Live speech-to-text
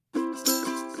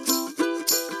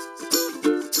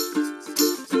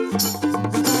Hello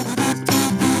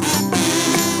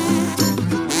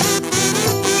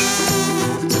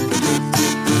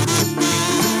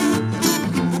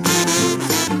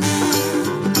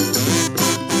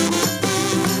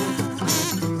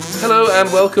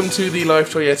and welcome to the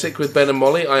Life Toyetic with Ben and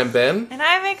Molly. I am Ben. And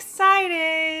I'm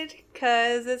excited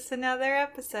because it's another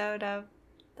episode of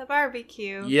the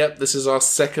barbecue. Yep, this is our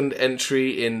second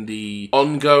entry in the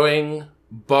ongoing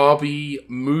Barbie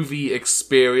movie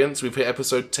experience. We've hit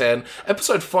episode 10.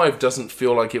 Episode 5 doesn't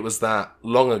feel like it was that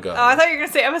long ago. Oh, I thought you were going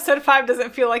to say episode 5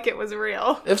 doesn't feel like it was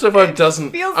real. Episode 5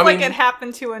 doesn't... Feels like it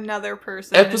happened to another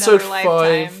person episode in another 5,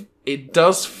 lifetime. It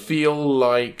does feel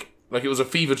like it was a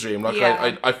fever dream.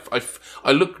 Yeah.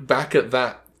 I look back at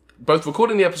that, both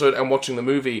recording the episode and watching the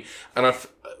movie, and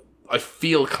I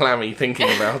feel clammy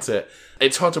thinking about it.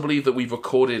 It's hard to believe that we've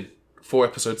recorded 4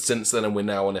 episodes since then, and we're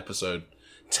now on episode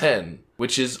 10,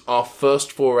 which is our first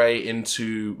foray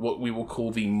into what we will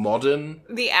call the modern...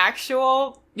 The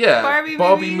actual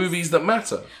Barbie movies that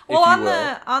matter. Well,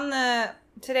 on the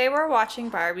today we're watching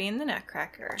Barbie and the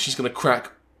Nutcracker. She's going to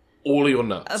crack all of your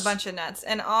nuts. A bunch of nuts.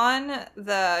 And on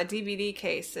the DVD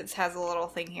case, it has a little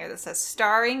thing here that says,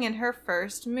 starring in her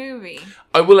first movie.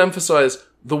 I will emphasize,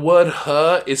 the word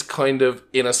her is kind of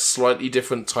in a slightly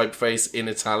different typeface in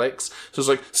italics. So it's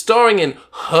like, starring in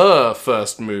her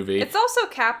first movie. It's also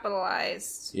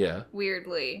capitalized. Yeah.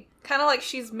 Weirdly. Kind of like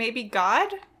she's maybe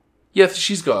God? Yeah,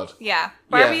 she's God. Yeah.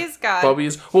 Barbie is God. Barbie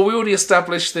is... Well, we already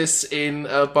established this in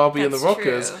Barbie and the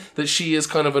Rockers, true. that she is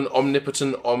kind of an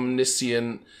omnipotent,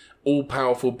 omniscient,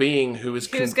 all-powerful being who's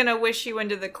gonna wish you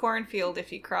into the cornfield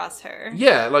if you cross her.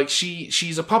 Yeah, like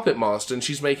she's a puppet master, and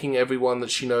she's making everyone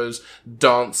that she knows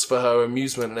dance for her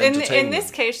amusement and entertainment. In this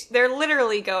case, they're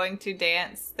literally going to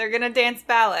dance. They're gonna dance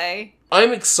ballet.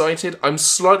 I'm excited. I'm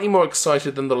slightly more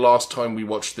excited than the last time we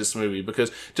watched this movie,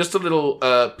 because just a little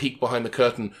peek behind the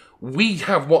curtain, we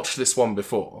have watched this one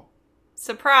before.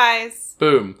 Surprise.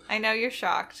 Boom. I know you're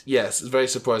shocked. Yes, it's very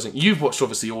surprising. You've watched,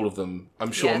 obviously, all of them,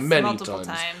 I'm sure, yes, many multiple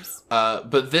times.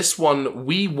 But this one,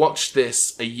 we watched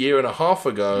this a year and a half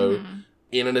ago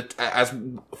as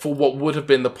for what would have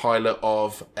been the pilot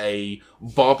of a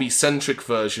Barbie-centric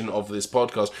version of this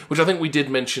podcast, which I think we did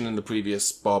mention in the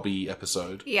previous Barbie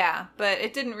episode. Yeah, but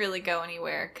it didn't really go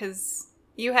anywhere, because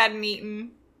you hadn't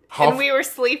eaten... and we were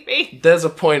sleepy. There's a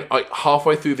point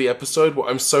halfway through the episode where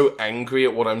I'm so angry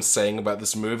at what I'm saying about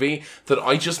this movie that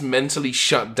I just mentally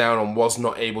shut down and was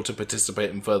not able to participate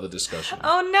in further discussion.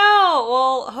 Oh no!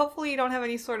 Well, hopefully you don't have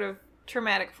any sort of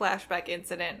traumatic flashback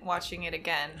incident watching it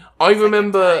again. I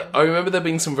remember there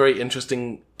being some very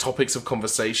interesting topics of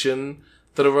conversation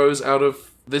that arose out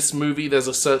of this movie. There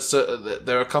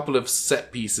are a couple of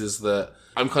set pieces that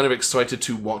I'm kind of excited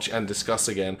to watch and discuss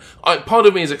again. Part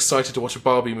of me is excited to watch a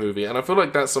Barbie movie, and I feel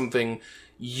like that's something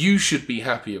you should be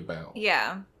happy about.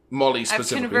 Yeah. Molly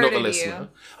specifically, not the listener.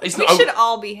 We should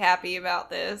all be happy about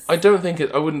this. I don't think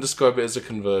I wouldn't describe it as a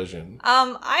conversion.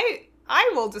 I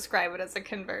will describe it as a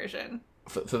conversion.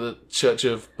 For the Church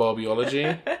of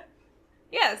Barbieology?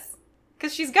 Yes.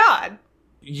 Because she's God.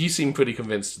 You seem pretty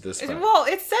convinced of this fact. Well,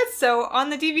 it says so on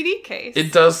the DVD case.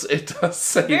 It does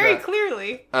say very that.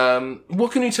 Clearly.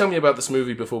 What can you tell me about this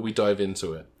movie before we dive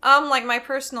into it? Like my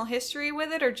personal history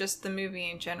with it, or just the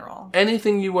movie in general?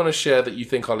 Anything you want to share that you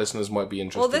think our listeners might be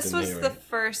interested in hearing. Well, this was the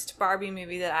first Barbie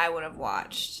movie that I would have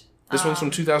watched. This one's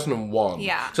from 2001.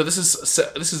 Yeah. So this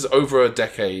is over a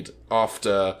decade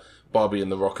after Barbie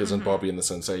and the Rockers and Barbie and the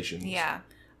Sensations. Yeah.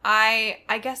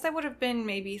 I guess I would have been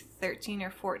maybe 13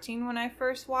 or 14 when I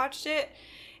first watched it.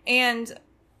 And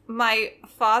my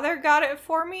father got it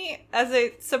for me as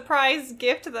a surprise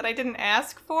gift that I didn't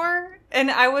ask for. And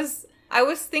I was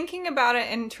thinking about it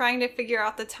and trying to figure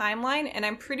out the timeline. And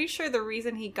I'm pretty sure the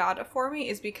reason he got it for me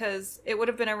is because it would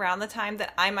have been around the time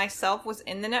that I myself was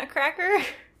in the Nutcracker.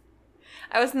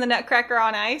 I was in the Nutcracker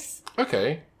on Ice.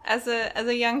 Okay. As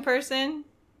a young person.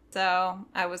 So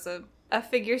I was a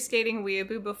figure skating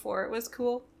weeaboo before it was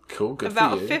cool. Cool, good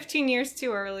About for you. 15 years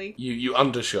too early. You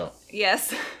undershot.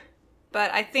 Yes.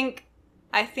 But I think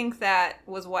that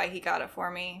was why he got it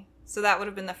for me. So that would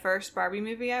have been the first Barbie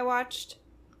movie I watched.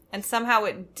 And somehow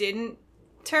it didn't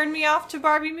turn me off to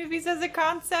Barbie movies as a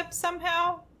concept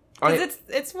somehow. Because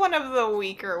it's one of the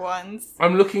weaker ones.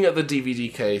 I'm looking at the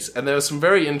DVD case, and there are some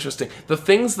very interesting... The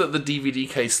things that the DVD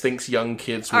case thinks young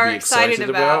kids will be excited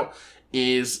about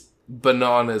is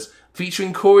bananas.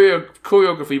 Featuring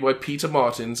choreography by Peter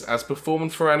Martins as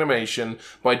performed for animation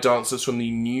by dancers from the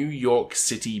New York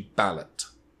City Ballet.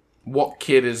 What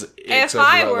kid is excited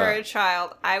about that? If I were a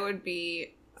child, I would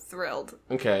be thrilled.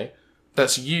 Okay.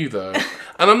 That's you, though.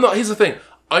 And I'm not... Here's the thing.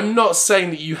 I'm not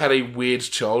saying that you had a weird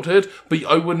childhood, but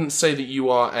I wouldn't say that you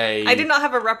are a... I did not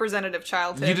have a representative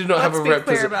childhood. You did not have a representative...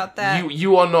 Let's be clear about that.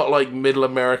 You are not like middle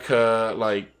America,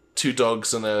 like 2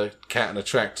 dogs and a cat and a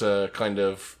tractor kind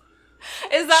of...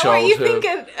 Is that childhood. What you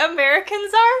think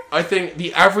Americans are? I think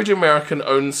the average American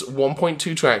owns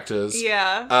 1.2 tractors.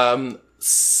 Yeah.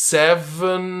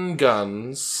 7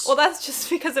 guns. Well, that's just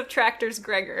because of Tractors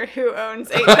Gregor, who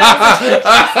owns 8,000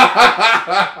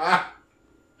 tractors.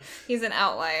 He's an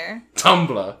outlier.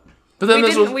 Tumblr. But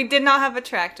then we did not have a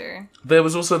tractor. There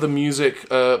was also the music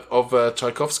of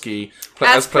Tchaikovsky.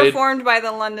 As performed by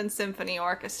the London Symphony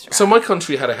Orchestra. So my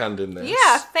country had a hand in this.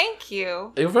 Yeah, thank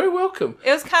you. You're very welcome. It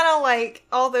was kind of like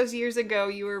all those years ago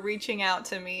you were reaching out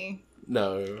to me.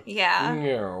 No. Yeah.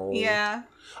 No. Yeah.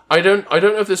 I don't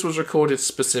know if this was recorded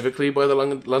specifically by the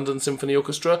London Symphony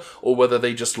Orchestra or whether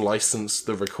they just licensed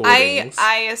the recordings.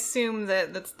 I assume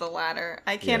that that's the latter.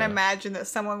 I can't imagine that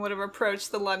someone would have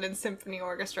approached the London Symphony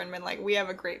Orchestra and been like, "We have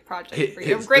a great project for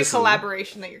you, a great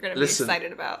collaboration that you're going to be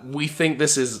excited about." We think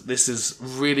this is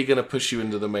really going to push you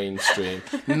into the mainstream.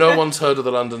 No one's heard of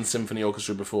the London Symphony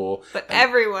Orchestra before, but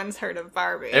everyone's heard of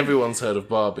Barbie. Everyone's heard of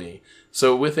Barbie.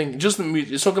 So we're thinking just the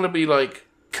music. It's not going to be like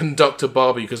Conductor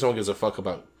Barbie because no one gives a fuck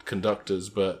about conductors,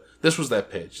 but this was their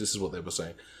pitch. This is what they were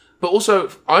saying. But also,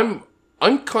 I'm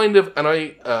kind of, and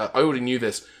I already knew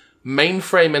this.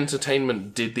 Mainframe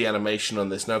Entertainment did the animation on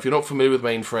this. Now, if you're not familiar with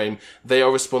Mainframe, they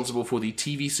are responsible for the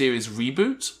TV series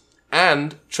Reboot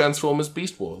and Transformers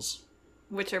Beast Wars,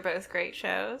 which are both great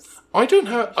shows. I don't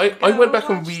have. I went back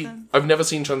and I've never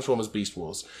seen Transformers Beast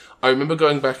Wars. I remember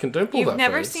going back and don't pull that. You've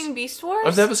never seen Beast Wars?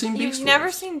 I've never seen Beast Wars. You've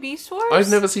never seen Beast Wars?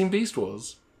 I've never seen Beast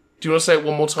Wars. Do you want to say it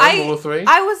one more time, all of 3?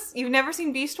 You've never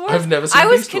seen Beast Wars? I've never seen Beast Wars.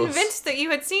 I was convinced that you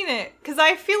had seen it, because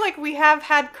I feel like we have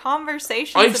had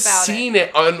conversations about it. I've seen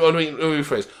it. Let me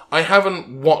rephrase. I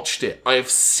haven't watched it. I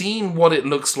have seen what it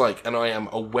looks like, and I am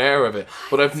aware of it,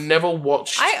 but I've never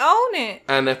watched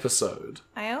an episode.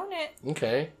 I own it.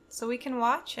 Okay. So we can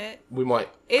watch it. We might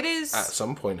at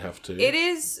some point have to.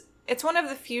 It's one of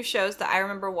the few shows that I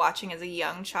remember watching as a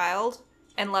young child.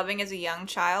 And loving as a young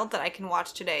child that I can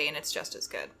watch today, and it's just as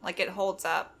good. Like, it holds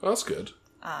up. Oh, that's good.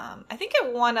 I think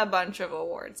it won a bunch of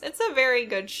awards. It's a very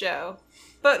good show.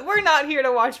 But we're not here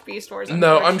to watch Beast Wars,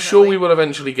 No, I'm sure we will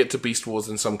eventually get to Beast Wars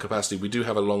in some capacity. We do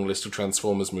have a long list of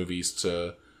Transformers movies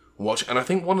to watch, and I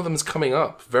think one of them is coming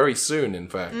up very soon, in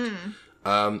fact.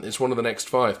 It's one of the next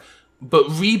 5. But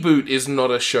Reboot is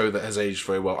not a show that has aged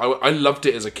very well. I loved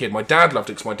it as a kid. My dad loved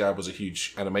it because my dad was a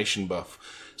huge animation buff.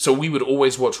 So we would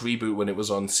always watch Reboot when it was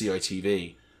on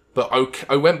CITV. But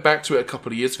I went back to it a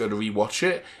couple of years ago to rewatch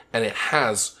it, and it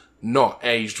has not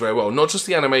aged very well. Not just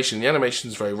the animation. The animation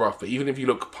is very rough, but even if you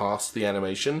look past the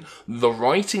animation, the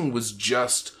writing was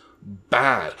just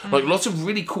bad. Like, lots of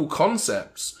really cool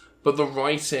concepts, but the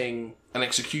writing and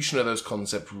execution of those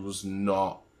concepts was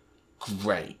not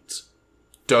great.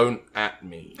 Don't at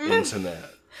me,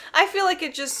 internet. I feel like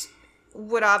it just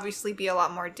would obviously be a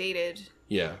lot more dated.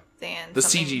 Yeah. The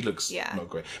CG looks not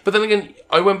great. But then again,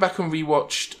 I went back and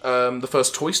rewatched the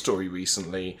first Toy Story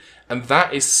recently, and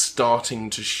that is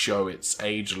starting to show its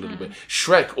age a little bit.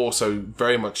 Shrek also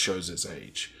very much shows its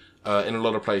age in a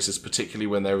lot of places, particularly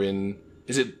when they're in...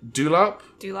 Is it Dulac?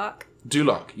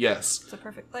 Dulac, yes. It's a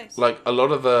perfect place. Like, a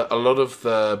lot of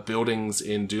the buildings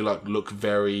in Dulac look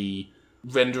very...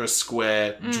 Render a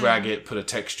square, drag it, put a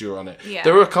texture on it. Yeah.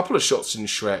 There are a couple of shots in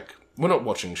Shrek... We're not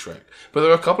watching Shrek, but there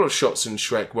are a couple of shots in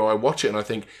Shrek where I watch it and I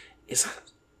think, is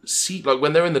that... like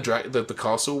when they're in the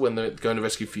castle, when they're going to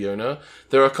rescue Fiona,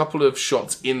 there are a couple of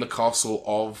shots in the castle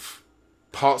of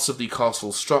parts of the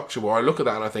castle structure where I look at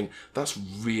that and I think, that's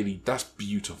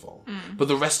beautiful. But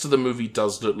the rest of the movie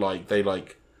does look like they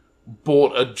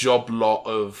bought a job lot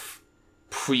of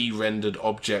pre-rendered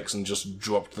objects and just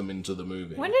dropped them into the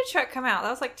movie. When did Shrek come out?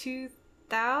 That was like 2000?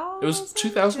 It was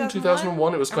 2000,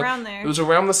 2001. It was around there. It was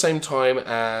around the same time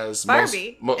as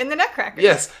Barbie in the Nutcracker.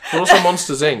 Yes, but also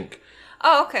Monsters Inc.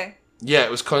 Oh, okay. Yeah, it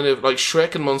was kind of like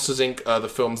Shrek and Monsters Inc. are the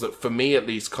films that, for me at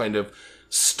least, kind of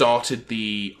started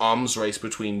the arms race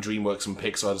between DreamWorks and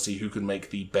Pixar to see who could make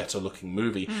the better looking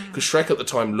movie. Because Shrek at the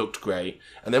time looked great,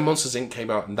 and then Monsters Inc. came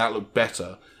out and that looked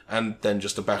better, and then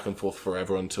just a back and forth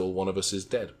forever until one of us is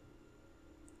dead.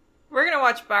 We're gonna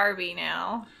watch Barbie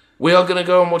now. We are going to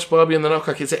go and watch Barbie and the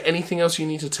Nutcracker. Is there anything else you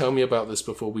need to tell me about this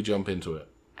before we jump into it?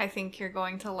 I think you're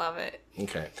going to love it.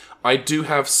 Okay. I do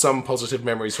have some positive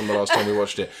memories from the last time we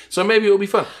watched it, so maybe it'll be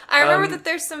fun. I remember that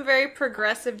there's some very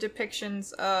progressive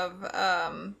depictions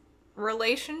of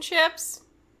relationships.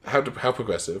 How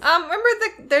progressive? Remember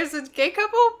there's a gay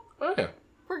couple? Oh, yeah.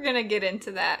 We're going to get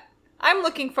into that. I'm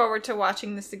looking forward to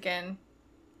watching this again.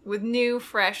 with new,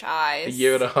 fresh eyes. A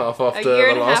year and a half after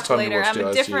the last time you watched it, I'm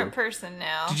a different person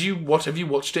now. Have you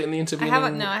watched it in the intervening?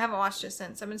 I haven't watched it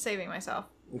since. I've been saving myself.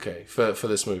 Okay, for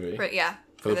this movie.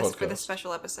 For this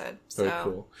special episode. Very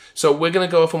cool. So we're going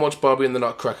to go off and watch Barbie and the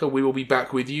Nutcracker. We will be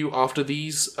back with you after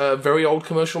these very old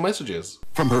commercial messages.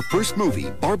 From her first movie,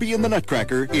 Barbie and the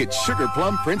Nutcracker, it's Sugar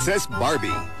Plum Princess Barbie.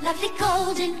 Lovely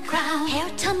golden crown,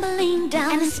 hair tumbling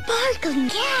down, and a sparkling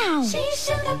gown. She's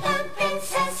Sugar Plum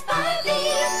Princess Barbie.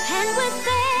 And with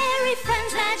fairy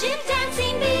friends, magic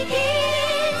dancing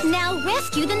begins. Now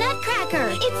rescue the Nutcracker.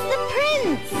 It's the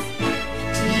prince.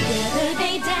 Together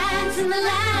they dance in the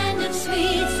land of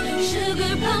sweets.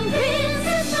 Sugar Plum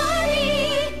Princess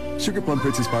Barbie. Sugar Plum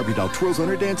Princess Barbie doll twirls on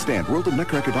her dance stand. World of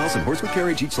Nutcracker dolls and horse with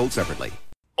carriage, each sold separately.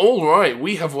 All right,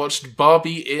 we have watched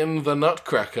Barbie in the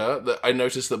Nutcracker. I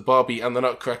noticed that Barbie and the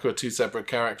Nutcracker are two separate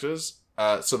characters.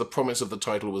 So the promise of the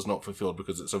title was not fulfilled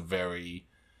because it's a very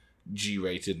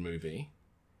G-rated movie.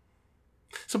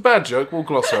 It's a bad joke. We'll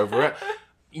gloss over it.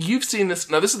 You've seen this...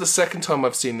 Now, this is the second time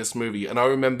I've seen this movie, and I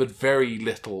remembered very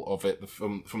little of it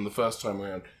from the first time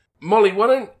around. Molly, why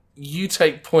don't you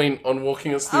take point on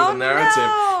walking us through the narrative?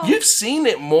 No. You've seen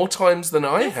it more times than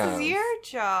I have. This is your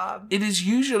job. It is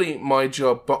usually my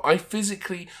job, but I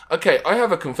physically... Okay, I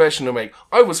have a confession to make.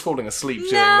 I was falling asleep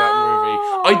during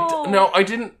that movie. I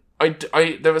didn't...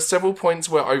 there were several points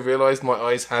where I realised my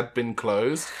eyes had been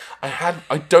closed.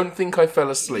 I don't think I fell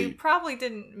asleep. You probably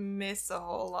didn't miss a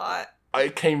whole lot. I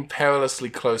came perilously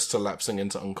close to lapsing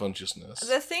into unconsciousness.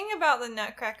 The thing about the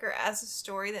Nutcracker as a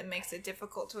story that makes it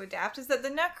difficult to adapt is that the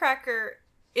Nutcracker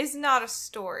is not a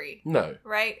story. No.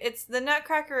 Right? The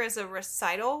Nutcracker is a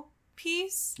recital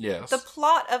piece. Yes. The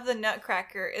plot of the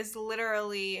Nutcracker is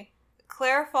literally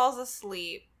Claire falls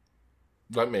asleep.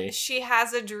 Like me. She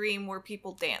has a dream where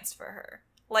people dance for her.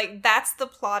 Like, that's the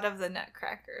plot of the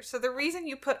Nutcracker. So the reason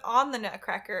you put on the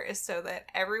Nutcracker is so that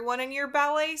everyone in your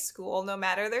ballet school, no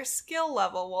matter their skill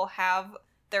level, will have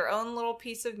their own little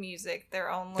piece of music,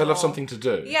 their own little... They'll have something to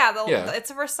do. Yeah,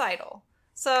 it's a recital.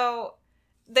 So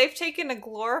they've taken a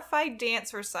glorified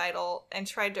dance recital and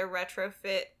tried to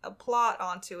retrofit a plot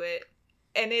onto it.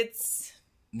 And it's...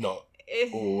 Not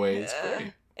always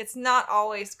great. It's not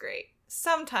always great.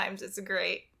 Sometimes it's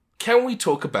great. Can we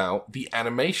talk about the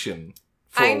animation?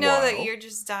 I know that you're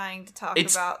just dying to talk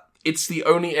about. It's the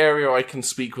only area I can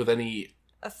speak with any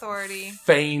authority,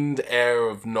 feigned air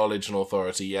of knowledge and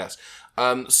authority. Yes.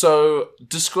 So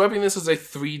describing this as a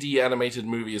 3D animated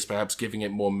movie is perhaps giving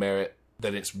it more merit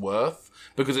than it's worth,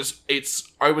 because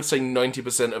it's I would say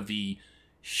 90% of the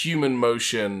human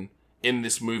motion in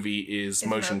this movie is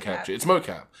motion capture. It's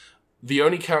mocap. The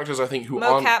only characters I think who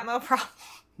aren't mocap, no problem.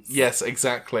 Yes,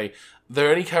 exactly. The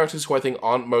only characters who I think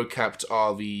aren't mocapped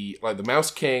are the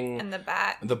Mouse King and the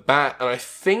Bat.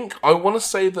 And I want to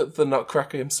say that the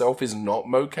Nutcracker himself is not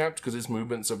mocapped because his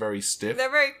movements are very stiff. They're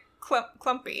very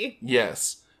clumpy.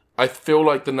 Yes. I feel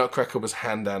like the Nutcracker was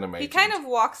hand animated. He kind of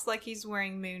walks like he's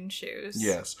wearing moon shoes.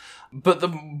 Yes. But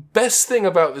the best thing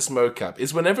about this mocap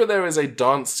is whenever there is a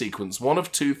dance sequence, one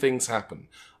of two things happen.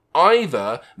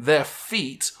 Either their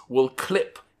feet will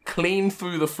clip clean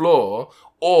through the floor,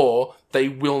 or they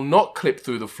will not clip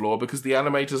through the floor because the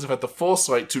animators have had the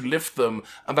foresight to lift them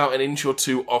about an inch or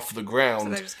two off the ground. So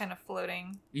they're just kind of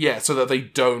floating. Yeah, so that they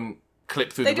don't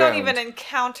clip through the ground. They don't even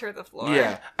encounter the floor.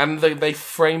 Yeah, and they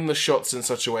frame the shots in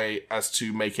such a way as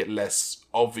to make it less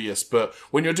obvious. But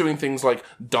when you're doing things like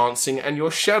dancing and your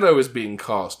shadow is being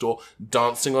cast, or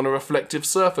dancing on a reflective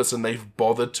surface and they've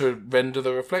bothered to render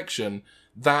the reflection,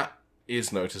 that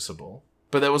is noticeable.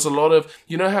 But there was a lot of,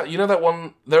 there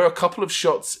are a couple of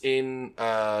shots in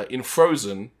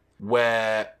Frozen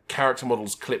where character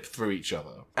models clip through each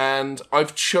other. And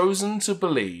I've chosen to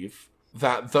believe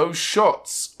that those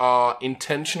shots are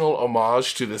intentional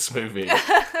homage to this movie.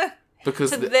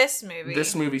 Because this movie.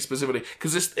 This movie specifically.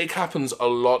 Because it happens a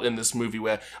lot in this movie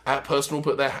where a person will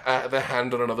put their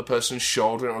hand on another person's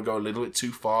shoulder and it will go a little bit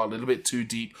too far, a little bit too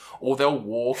deep. Or they'll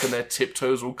walk and their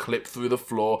tiptoes will clip through the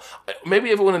floor. Maybe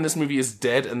everyone in this movie is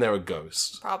dead and they're a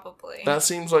ghost. Probably. That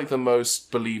seems like the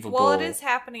most believable. Well, it is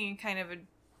happening in kind of a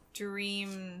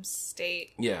dream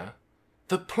state. Yeah.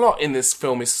 The plot in this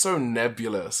film is so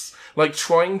nebulous. Like,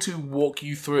 trying to walk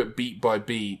you through it beat by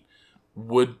beat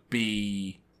would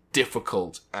be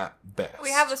difficult at best.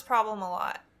 We have this problem a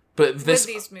lot with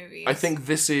these movies. I think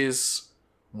this is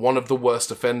one of the worst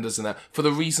offenders in that, for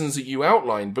the reasons that you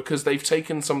outlined, because they've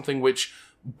taken something which,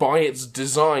 by its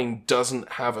design,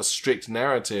 doesn't have a strict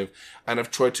narrative, and have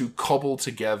tried to cobble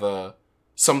together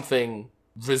something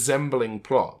resembling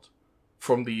plot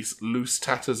from these loose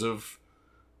tatters of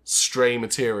stray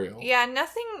material. Yeah,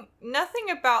 nothing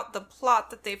about the plot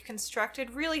that they've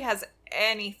constructed really has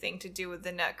anything to do with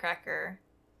the Nutcracker.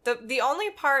 The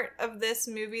only part of this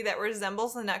movie that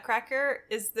resembles the Nutcracker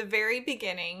is the very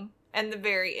beginning and the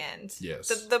very end. Yes.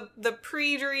 The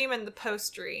pre-dream and the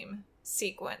post-dream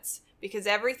sequence. Because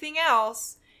everything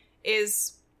else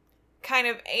is kind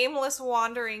of aimless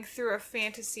wandering through a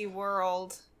fantasy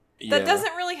world that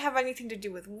doesn't really have anything to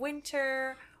do with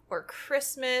winter or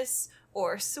Christmas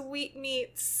or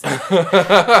sweetmeats.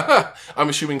 I'm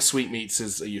assuming sweetmeats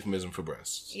is a euphemism for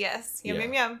breasts. Yes. Yum,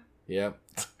 yum, yum. Yeah.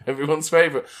 Everyone's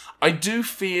favourite. I do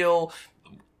feel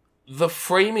the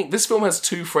framing... This film has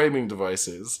 2 framing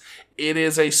devices. It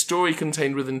is a story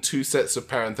contained within 2 sets of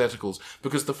parentheticals,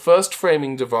 because the first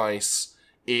framing device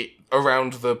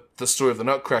around the story of the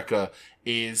Nutcracker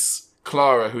is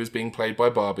Clara, who is being played by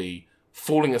Barbie,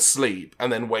 falling asleep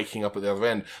and then waking up at the other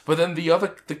end. But then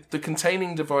the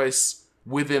containing device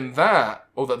within that,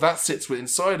 or that sits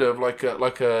inside of, like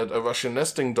a Russian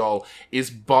nesting doll, is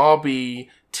Barbie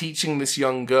teaching this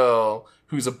young girl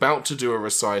who's about to do a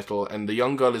recital, and the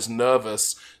young girl is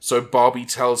nervous, so Barbie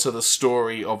tells her the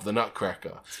story of the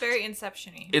Nutcracker. It's very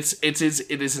Inception-y. It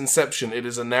is Inception. It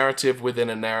is a narrative within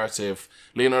a narrative.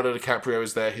 Leonardo DiCaprio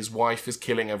is there. His wife is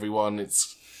killing everyone.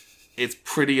 It's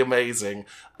pretty amazing.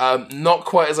 Not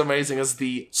quite as amazing as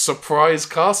the surprise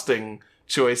casting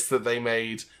choice that they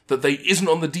made that isn't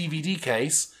on the DVD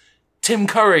case. Tim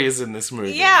Curry is in this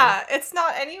movie. Yeah, it's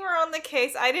not anywhere on the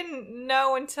case. I didn't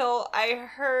know until I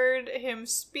heard him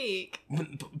speak.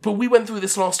 But we went through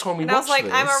this last time we watched this.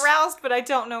 And I was like, I'm aroused, but I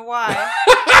don't know why.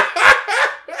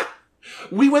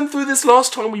 We went through this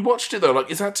last time we watched it, though.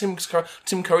 Like, is that Tim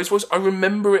Curry's voice? I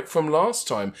remember it from last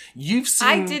time.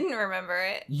 I didn't remember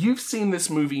it. You've seen this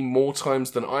movie more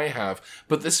times than I have,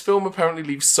 but this film apparently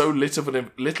leaves so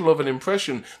little of an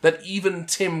impression that even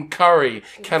Tim Curry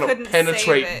cannot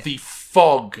penetrate the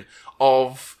fog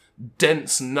of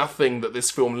dense nothing that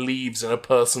this film leaves in a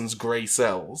person's grey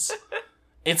cells.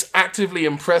 It's actively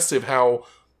impressive how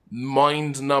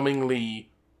mind-numbingly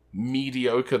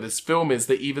mediocre this film is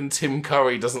that even Tim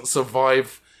Curry doesn't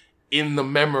survive in the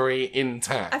memory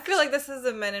intact. I feel like this is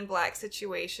a Men in Black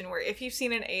situation where if you've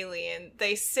seen an alien,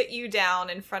 they sit you down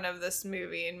in front of this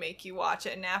movie and make you watch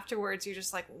it, and afterwards you're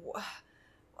just like,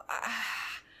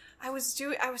 I was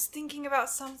thinking about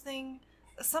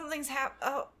something's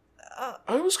happened.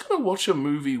 I was gonna watch a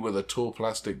movie with a tall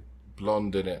plastic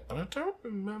blonde in it, and I don't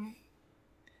remember.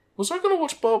 Was I gonna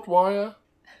watch Barbed Wire?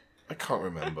 I can't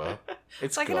remember.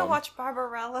 Was I gonna watch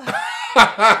Barbarella?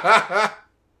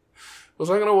 Was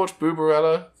I gonna watch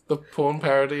Boobarella, the porn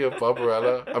parody of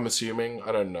Barbarella? I'm assuming.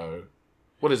 I don't know.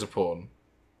 What is a porn?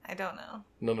 I don't know.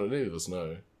 No, neither of us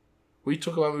know. We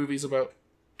talk about movies about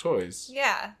toys.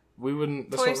 Yeah. We wouldn't...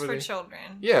 That's toys not really, for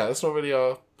children. Yeah, that's not really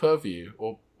our purview.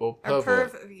 Or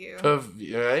pervert. Purview.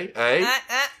 Purview, eh?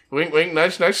 Wink, wink,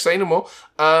 nudge, nudge, say no more.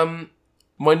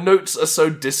 My notes are so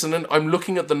dissonant. I'm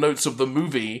looking at the notes of the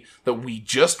movie that we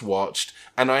just watched,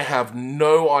 and I have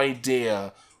no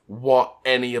idea what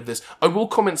any of this... I will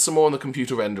comment some more on the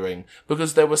computer rendering,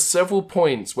 because there were several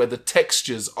points where the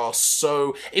textures are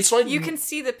so... It's like... You can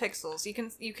see the pixels.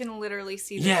 You can literally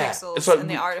see the pixels and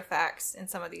the artifacts in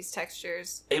some of these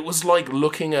textures. It was like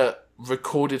looking at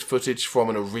recorded footage from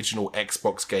an original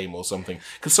Xbox game or something.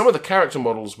 Because some of the character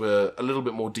models were a little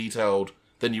bit more detailed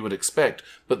than you would expect,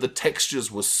 but the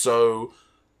textures were so...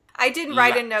 I did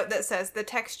write a note that says, the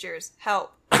textures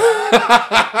help.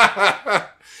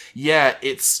 Yeah,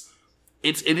 it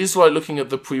is like looking at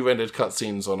the pre-rendered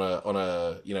cutscenes on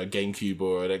a GameCube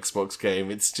or an Xbox game.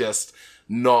 It's just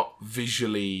not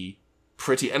visually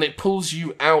pretty, and it pulls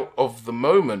you out of the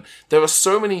moment. There are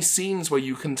so many scenes where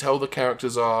you can tell the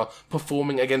characters are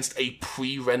performing against a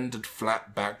pre-rendered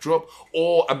flat backdrop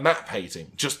or a matte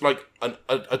painting, just like a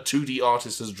 2D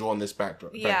artist has drawn this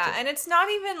backdrop. Yeah, and it's not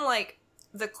even like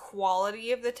the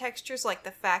quality of the textures, like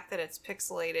the fact that it's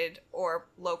pixelated or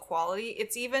low quality.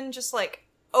 It's even just like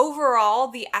overall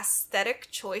the aesthetic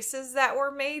choices that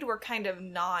were made were kind of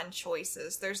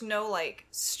non-choices. There's no like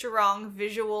strong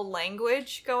visual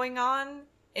language going on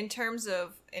in terms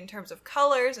of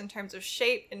colors, in terms of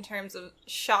shape, in terms of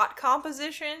shot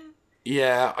composition.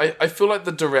 Yeah, I feel like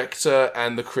the director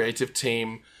and the creative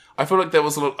team, I feel like there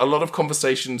was a lot of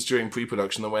conversations during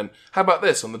pre-production that went, how about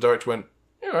this? And the director went,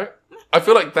 all right. I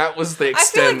feel like that was the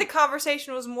extent. I feel like the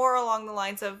conversation was more along the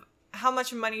lines of how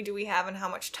much money do we have and how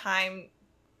much time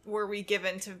were we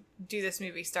given to do this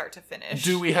movie start to finish?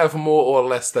 Do we have more or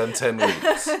less than 10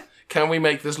 weeks? Can we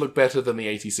make this look better than the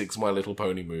 86 My Little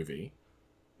Pony movie?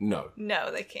 No.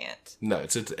 No, they can't. No,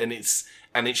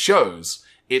 it shows.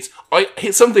 It's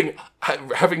something,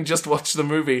 having just watched the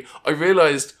movie, I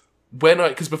realised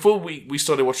because before we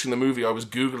started watching the movie, I was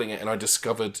Googling it and I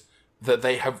discovered that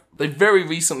they very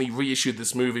recently reissued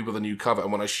this movie with a new cover,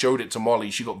 and when I showed it to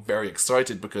Molly, she got very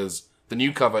excited because the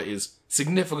new cover is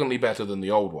significantly better than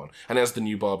the old one, and it has the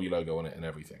new Barbie logo on it and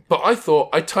everything. But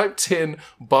I typed in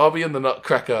Barbie and the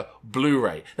Nutcracker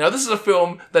Blu-ray. Now, this is a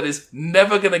film that is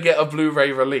never going to get a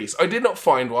Blu-ray release. I did not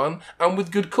find one, and with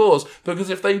good cause, because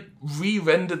if they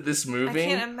re-rendered this movie... I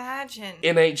can't imagine.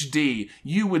 ...in HD,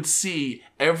 you would see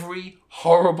every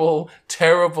horrible,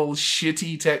 terrible,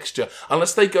 shitty texture.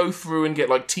 Unless they go through and get,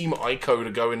 like, Team Ico to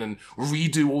go in and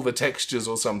redo all the textures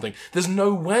or something. There's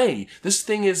no way. This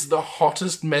thing is the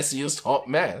hottest, messiest hot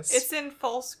mess. It's in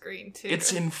full screen, too.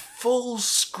 It's in full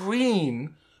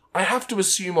screen. I have to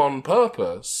assume on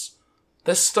purpose. It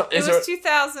was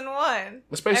 2001.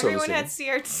 Everyone had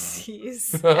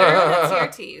CRTs. Everyone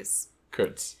had CRTs.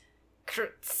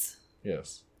 Kurtz.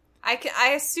 Yes.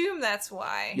 I assume that's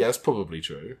why. Yeah, that's probably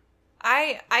true.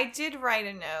 I did write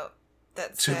a note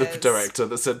that to the director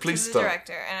that said, please stop. To the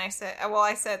director, and I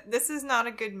said, this is not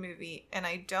a good movie, and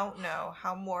I don't know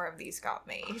how more of these got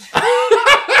made.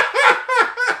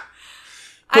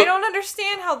 I don't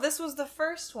understand how this was the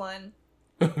first one,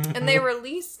 and they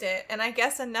released it, and I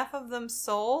guess enough of them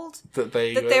sold that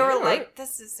they were like,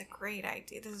 this is a great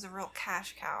idea. This is a real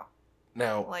cash cow.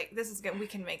 Now, like, this is good. We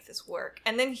can make this work.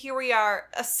 And then here we are,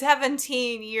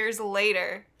 17 years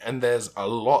later. And there's a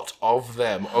lot of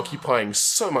them occupying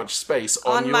so much space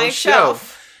on your my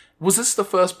shelf. Was this the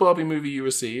first Barbie movie you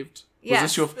received?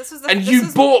 Yes. You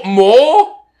bought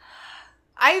more?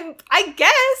 I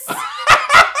guess.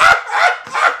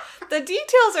 The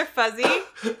details are fuzzy.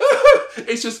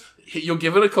 It's just, you're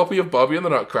given a copy of Barbie and the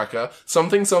Nutcracker,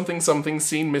 something,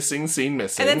 scene missing. And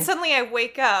then suddenly I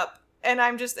wake up. And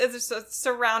I'm just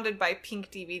surrounded by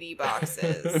pink DVD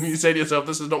boxes. And you say to yourself,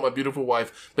 this is not my beautiful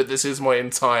wife, but this is my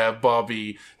entire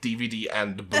Barbie DVD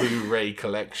and Blu-ray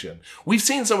collection. We've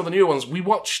seen some of the newer ones. We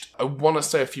watched, I want to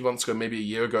say a few months ago, maybe a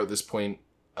year ago at this point,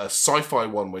 a sci-fi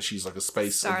one where she's like a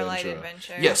space Starlight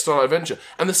Adventure. Yeah, Starlight Adventure.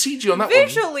 And the CG on that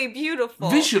Visually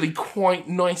beautiful. Visually quite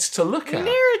nice to look at.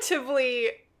 Narratively...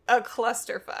 a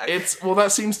clusterfuck.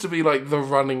 That seems to be like the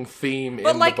running theme in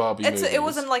the Barbie movies. It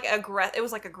wasn't like it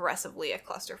was like aggressively a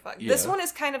clusterfuck. Yeah. This one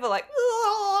is kind of a like,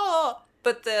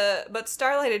 but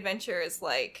Starlight Adventure is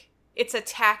like, it's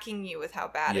attacking you with how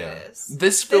bad it is.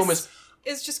 This film is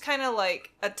just kind of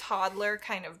like a toddler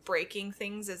kind of breaking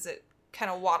things as it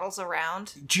kind of waddles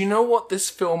around. Do you know what this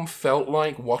film felt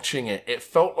like watching it? It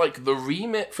felt like the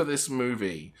remit for this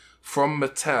movie from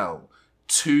Mattel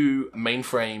to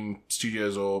Mainframe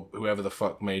Studios or whoever the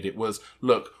fuck made it was,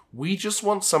 look, we just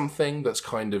want something that's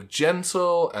kind of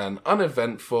gentle and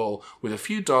uneventful with a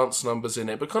few dance numbers in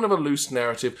it, but kind of a loose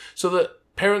narrative so that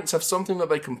parents have something that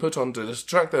they can put on to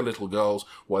distract their little girls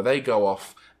while they go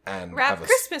off and wrap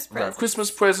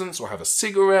Christmas presents or have a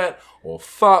cigarette or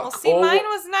fuck. Well, see, mine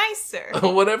was nicer.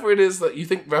 Or whatever it is that you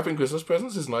think wrapping Christmas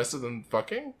presents is nicer than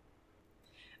fucking.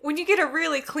 When you get a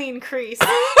really clean crease,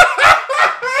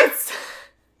 it's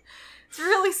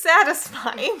really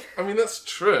satisfying. I mean, that's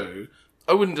true.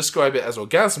 I wouldn't describe it as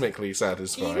orgasmically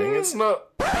satisfying. It's not...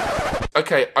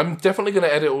 Okay, I'm definitely going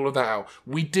to edit all of that out.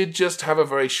 We did just have a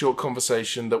very short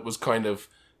conversation that was kind of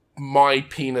my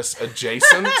penis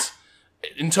adjacent.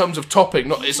 In terms of topic,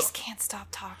 not... You just can't stop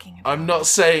talking about I'm not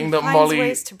saying that Molly... Molly...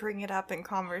 ways to bring it up in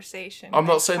conversation. I'm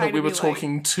not saying that we were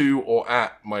talking to or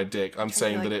at my dick. I'm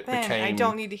saying that it became... I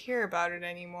don't need to hear about it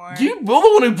anymore. You were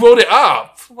the one who brought it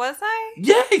up! Was I?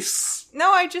 Yes!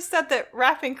 No, I just said that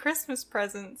wrapping Christmas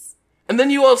presents... And then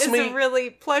you asked me... It's a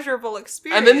really pleasurable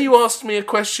experience. And then you asked me a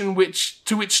question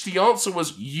to which the answer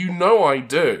was, you know I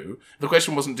do. The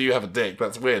question wasn't, do you have a dick?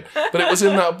 That's weird. But it was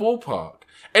in that ballpark.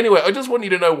 Anyway, I just want you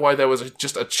to know why there was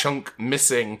just a chunk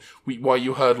missing, why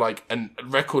you heard like a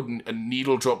record, a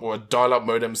needle drop or a dial-up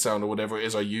modem sound or whatever it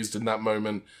is I used in that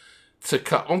moment to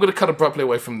cut. I'm going to cut abruptly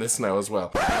away from this now as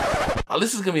well.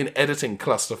 This is going to be an editing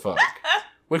clusterfuck.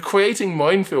 We're creating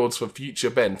minefields for future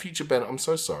Ben. Future Ben, I'm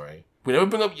so sorry. We never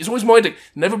bring up... It's always my dick.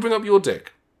 Never bring up your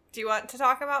dick. Do you want to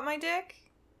talk about my dick?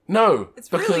 No.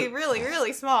 It's really, really,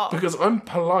 really small. Because I'm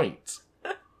polite.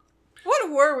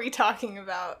 What were we talking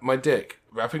about? My dick.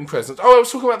 Wrapping presents. Oh, I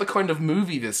was talking about the kind of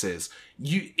movie this is.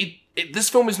 This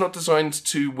film is not designed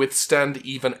to withstand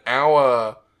even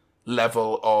our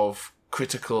level of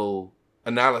critical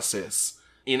analysis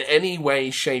in any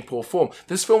way, shape, or form.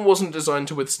 This film wasn't designed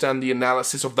to withstand the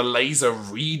analysis of the laser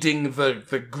reading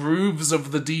the grooves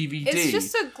of the DVD. It's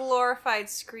just a glorified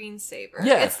screensaver.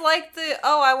 Yeah. It's like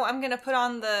I'm going to put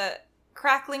on the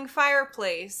crackling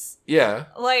fireplace. Yeah.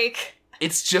 Like...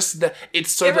 It's just that it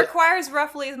requires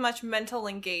roughly as much mental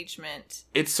engagement.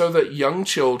 It's so that young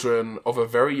children of a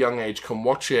very young age can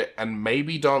watch it and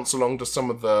maybe dance along to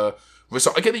some of the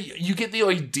you get the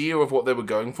idea of what they were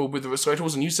going for with the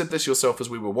recitals, and you said this yourself as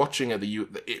we were watching it,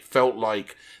 it felt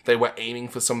like they were aiming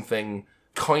for something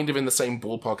kind of in the same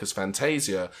ballpark as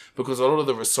Fantasia, because a lot of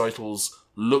the recitals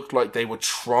looked like they were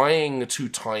trying to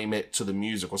time it to the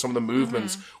music, or some of the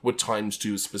movements were timed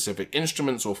to specific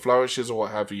instruments or flourishes or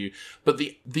what have you. But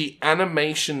the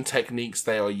animation techniques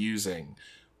they are using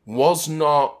was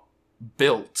not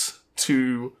built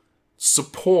to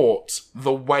support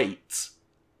the weight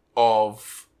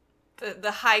of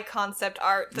the high concept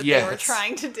art that they were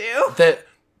trying to do. That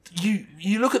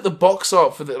you look at the box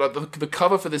art for the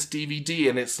cover for this DVD,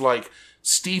 and it's like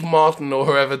Steve Martin or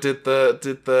whoever did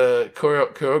the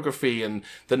choreography, and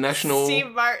the national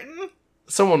Steve Martin.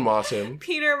 Someone Martin.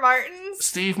 Peter Martin.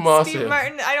 Steve Martin. Steve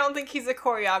Martin. I don't think he's a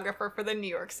choreographer for the New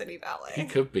York City Ballet. He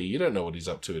could be. You don't know what he's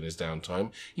up to in his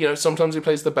downtime. You know, sometimes he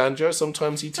plays the banjo,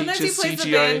 sometimes he teaches CGI. Sometimes he plays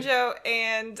the banjo,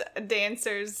 and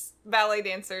ballet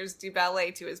dancers do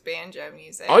ballet to his banjo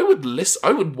music. I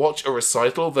would watch a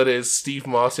recital that is Steve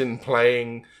Martin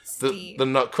playing the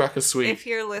Nutcracker Suite. If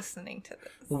you're listening to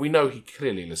this. Well, we know he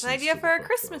clearly listens to an idea for a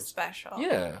Christmas special.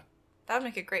 Yeah. That would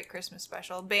make a great Christmas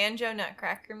special. Banjo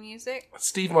Nutcracker music.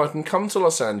 Steve Martin, come to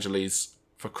Los Angeles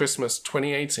for Christmas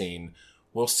 2018.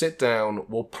 We'll sit down.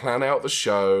 We'll plan out the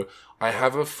show. I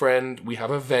have a friend. We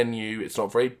have a venue. It's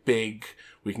not very big.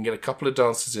 We can get a couple of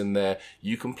dancers in there.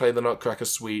 You can play the Nutcracker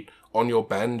Suite on your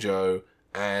banjo,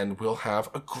 and we'll have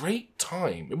a great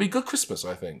time. It'll be a good Christmas,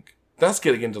 I think. That's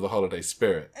getting into the holiday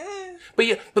spirit.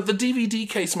 But the DVD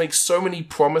case makes so many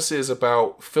promises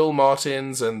about Phil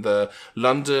Martins and the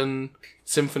London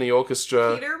Symphony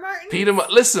Orchestra. Peter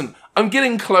Martins? Listen, I'm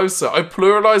getting closer. I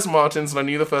pluralized Martins and I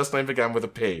knew the first name began with a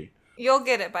P. You'll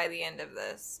get it by the end of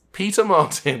this. Peter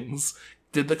Martins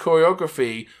did the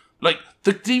choreography. Like,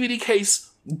 the DVD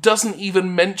case doesn't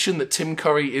even mention that Tim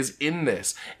Curry is in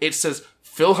this. It says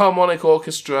Philharmonic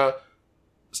Orchestra,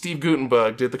 Steve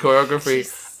Guttenberg did the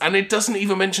choreography, and it doesn't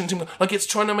even mention Tim. Like, it's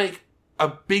trying to make a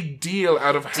big deal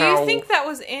out of how... Do you think that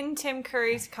was in Tim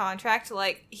Curry's contract?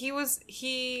 Like, he was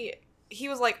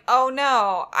like, oh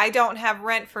no, I don't have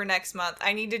rent for next month.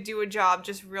 I need to do a job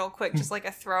just real quick, just like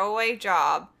a throwaway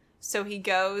job. So he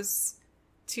goes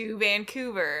to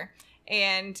Vancouver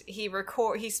and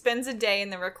he spends a day in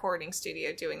the recording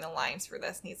studio doing the lines for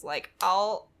this. And he's like,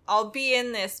 I'll be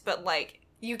in this, but like,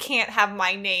 you can't have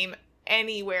my name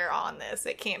anywhere on this.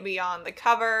 It can't be on the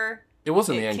cover. It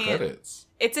wasn't the end credits.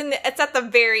 It's at the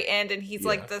very end, and he's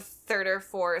like the third or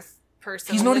fourth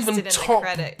person. He's not listed even in top the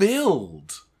credits.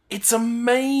 Billed. It's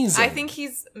amazing. I think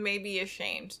he's maybe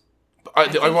ashamed.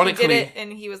 Ironically, he did it,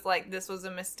 and he was like, "This was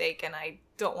a mistake, and I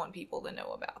don't want people to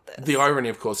know about this." The irony,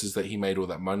 of course, is that he made all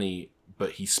that money,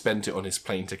 but he spent it on his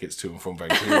plane tickets to and from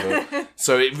Vancouver.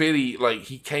 So it really, like,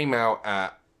 he came out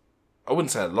at, I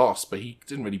wouldn't say a loss, but he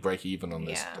didn't really break even on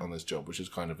this job, which is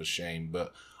kind of a shame.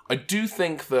 But I do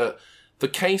think that the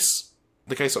case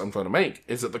that I'm trying to make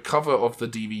is that the cover of the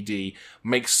DVD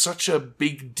makes such a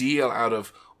big deal out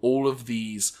of all of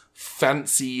these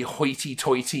fancy,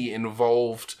 hoity-toity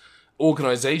involved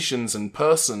organizations and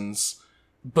persons,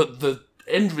 but the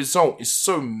end result is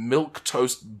so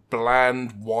milquetoast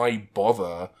bland, why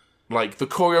bother? Like, the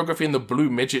choreography in the Blue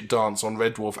Midget Dance on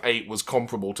Red Dwarf 8 was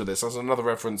comparable to this. That's another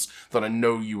reference that I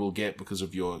know you will get because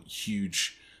of your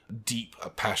huge, deep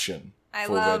passion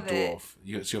for Red Dwarf.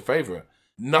 It's your favorite.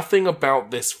 Nothing about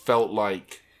this felt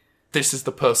like this is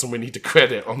the person we need to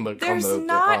credit on the There's the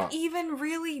not art. even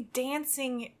really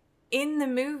dancing in the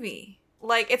movie.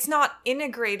 Like, it's not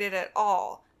integrated at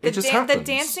all. It just happens. The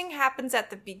dancing happens at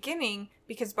the beginning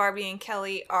because Barbie and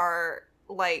Kelly are,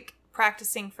 like,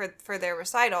 practicing for their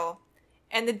recital.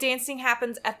 And the dancing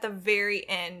happens at the very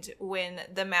end when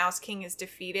the Mouse King is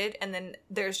defeated, and then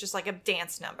there's just, like, a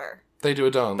dance number. They do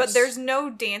a dance. But there's no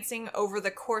dancing over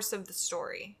the course of the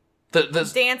story.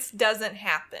 Dance doesn't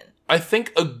happen. I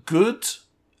think a good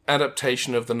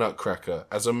adaptation of The Nutcracker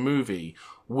as a movie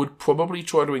would probably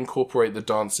try to incorporate the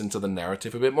dance into the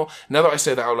narrative a bit more. Now that I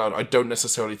say that out loud, I don't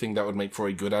necessarily think that would make for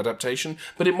a good adaptation,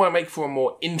 but it might make for a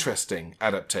more interesting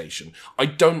adaptation. I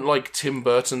don't like Tim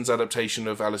Burton's adaptation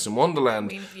of Alice in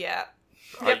Wonderland. Yeah.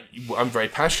 I'm very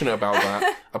passionate about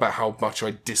that, about how much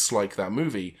I dislike that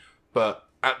movie, but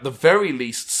at the very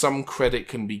least, some credit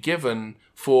can be given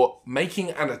for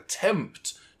making an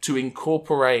attempt to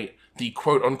incorporate the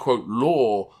quote-unquote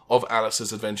lore of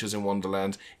Alice's Adventures in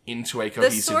Wonderland into a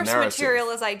cohesive narrative. The source material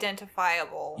is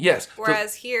identifiable. Yes.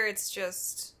 Whereas here, it's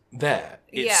just... There.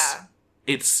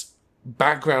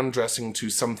 background dressing to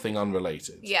something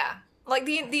unrelated. Yeah. Like,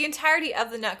 the entirety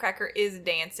of the Nutcracker is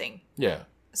dancing. Yeah.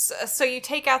 So you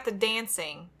take out the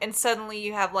dancing, and suddenly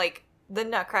you have, like, the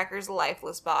Nutcracker's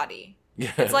lifeless body.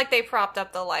 Yeah. It's like they propped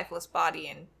up the lifeless body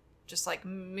and just, like,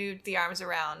 moved the arms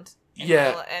around.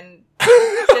 And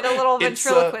did a little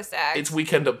ventriloquist act. It's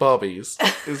Weekend at Barbie's,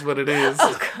 is what it is.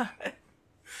 Oh, God.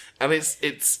 And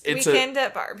it's Weekend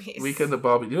at Barbie's. Weekend at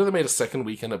Barbie. You know they made a second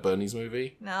Weekend at Bernie's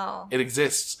movie? No. It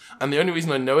exists. And the only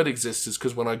reason I know it exists is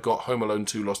because when I got Home Alone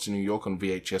 2 Lost in New York on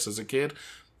VHS as a kid,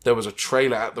 there was a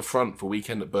trailer at the front for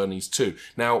Weekend at Bernie's 2.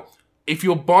 Now, if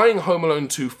you're buying Home Alone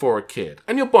 2 for a kid,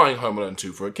 and you're buying Home Alone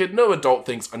 2 for a kid, no adult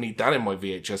thinks, I need that in my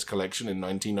VHS collection in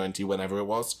 1990, whenever it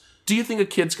was. Do you think a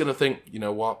kid's going to think, you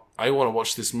know what, I want to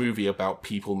watch this movie about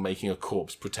people making a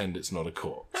corpse pretend it's not a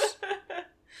corpse?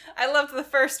 I loved the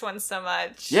first one so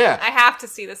much. Yeah. I have to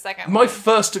see the second one. My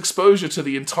first exposure to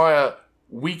the entire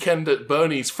Weekend at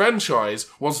Bernie's franchise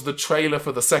was the trailer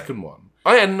for the second one.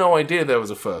 I had no idea there was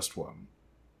a first one.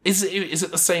 Is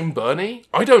it the same Bernie?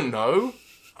 I don't know.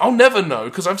 I'll never know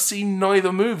because I've seen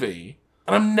neither movie.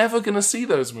 And I'm never going to see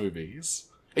those movies.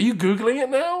 Are you Googling it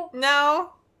now?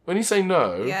 No. When you say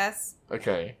no... Yes.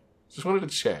 Okay. Just wanted to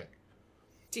check.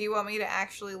 Do you want me to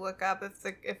actually look up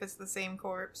if it's the same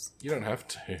corpse? You don't have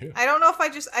to. I don't know if I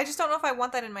just don't know if I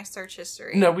want that in my search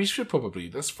history. No, we should probably.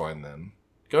 That's fine then.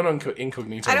 Go on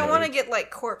incognito. I don't want to get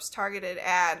like corpse targeted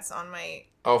ads on my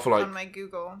on my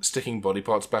Google. Sticking body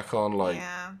parts back on, like.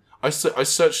 Yeah. I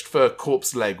searched for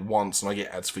corpse leg once and I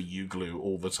get ads for U-glue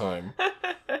all the time.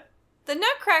 The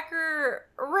Nutcracker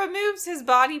removes his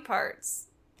body parts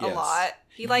a lot.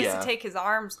 He likes to take his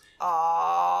arms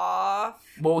off.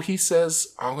 Well, he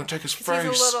says, I'm going to take his face.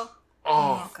 He's a little...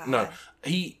 Oh, God. No.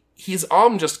 His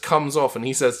arm just comes off and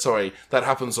he says, sorry, that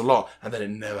happens a lot. And then it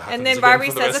never happens And then again Barbie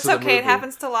for the says, rest it's of the okay, movie. it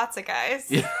happens to lots of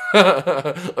guys. Yeah.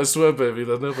 I swear, baby,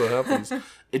 that never happens.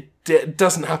 It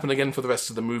doesn't happen again for the rest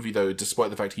of the movie, though, despite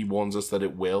the fact he warns us that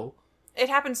it will. It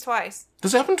happens twice.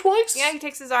 Does it happen twice? Yeah, he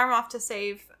takes his arm off to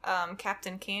save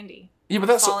Captain Candy. Yeah, but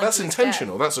that's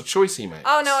intentional. That's a choice he makes.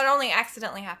 Oh, no, it only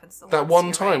accidentally happens the that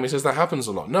one time. Right. He says that happens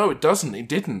a lot. No, it doesn't. It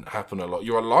didn't happen a lot.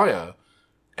 You're a liar,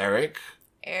 Eric.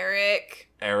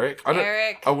 I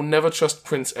will never trust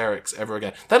Prince Eric's ever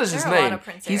again. That is his name. A lot of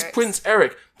Prince He's Eric's. Prince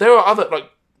Eric. There are other, like,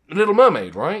 Little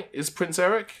Mermaid, right? Is Prince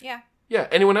Eric? Yeah. Yeah.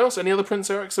 Anyone else? Any other Prince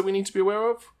Erics that we need to be aware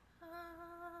of?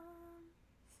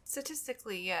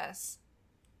 Statistically, yes.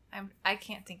 I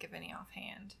can't think of any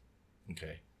offhand.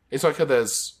 Okay. It's like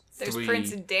there's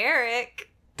Prince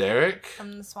Derek. Derek?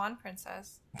 From The Swan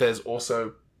Princess. There's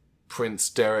also Prince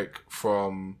Derek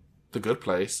from The Good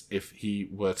Place if he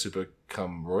were to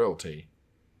become royalty.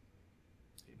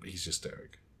 He's just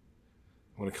Derek.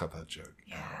 I want to cut that joke.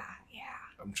 Yeah.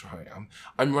 I'm trying.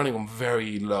 I'm running on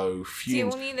very low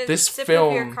fumes. Do you need a sip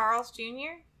of your Carl's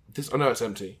Jr.? Oh no, it's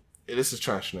empty. This is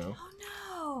trash now.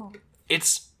 Oh no.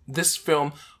 It's this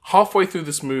film. Halfway through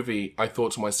this movie, I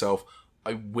thought to myself,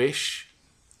 I wish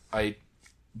I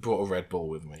brought a Red Bull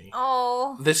with me.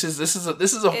 Oh. This is a.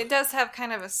 It does have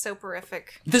kind of a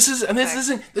soporific. This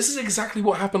is exactly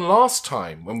what happened last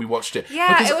time when we watched it. Yeah,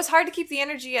 because it was hard to keep the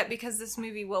energy up because this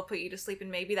movie will put you to sleep, and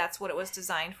maybe that's what it was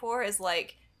designed for. Is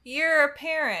like, you're a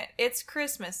parent, it's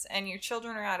Christmas, and your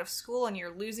children are out of school, and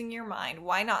you're losing your mind.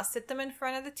 Why not sit them in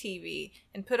front of the TV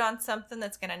and put on something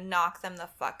that's gonna knock them the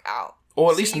fuck out,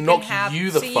 or at least knock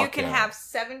you the fuck out? So you can have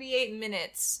 78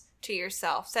 minutes to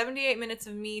yourself, 78 minutes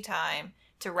of me time.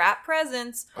 To wrap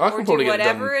presents, or do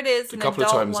whatever it is an adult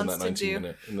wants to do. A couple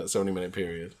of times in that 70-minute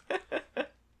period. I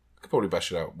could probably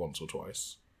bash it out once or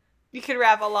twice. You could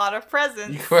wrap a lot of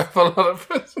presents.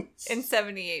 In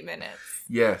 78 minutes.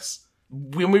 Yes.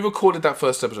 When we recorded that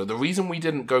first episode, the reason we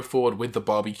didn't go forward with the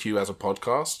barbecue as a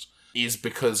podcast is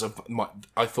because of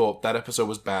I thought that episode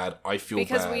was bad. I feel bad.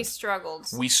 Because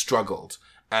we struggled.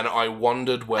 And I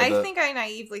wondered whether... I think I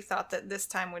naively thought that this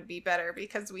time would be better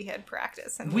because we had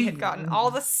practice and we had gotten all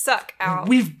the suck out.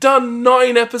 We've done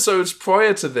 9 episodes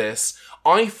prior to this.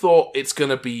 I thought it's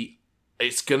gonna be...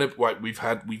 Right,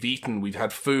 we've eaten, we've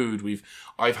had food,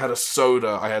 I've had a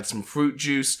soda, I had some fruit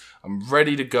juice, I'm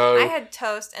ready to go. I had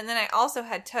toast, and then I also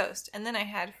had toast, and then I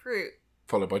had fruit.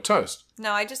 Followed by toast.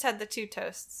 No, I just had the 2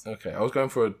 toasts. Okay, I was going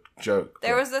for a joke.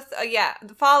 There was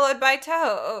followed by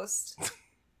toast.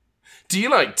 Do you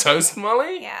like toast,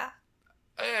 Molly? Yeah.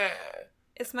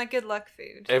 It's my good luck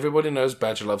food. Everybody knows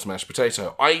Badger loves mashed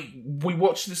potato. We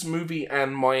watched this movie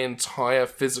and my entire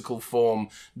physical form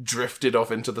drifted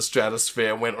off into the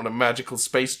stratosphere and went on a magical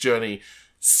space journey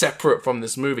separate from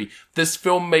this movie. This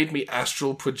film made me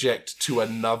astral project to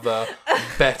another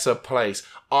better place.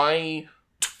 I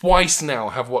twice now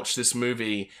have watched this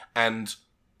movie and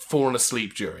fallen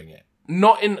asleep during it.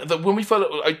 Not in the when we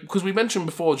fell because we mentioned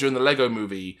before during the Lego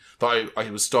movie that I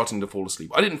was starting to fall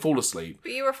asleep. I didn't fall asleep,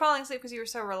 but you were falling asleep because you were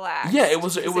so relaxed. Yeah, it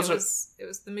was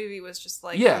the movie was just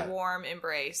like a warm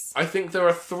embrace. I think there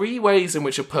are 3 ways in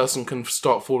which a person can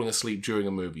start falling asleep during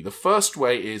a movie. The first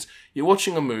way is you're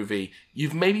watching a movie,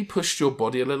 you've maybe pushed your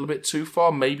body a little bit too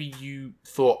far. Maybe you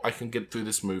thought I can get through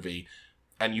this movie,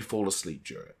 and you fall asleep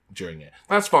during it.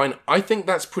 That's fine. I think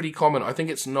that's pretty common. I think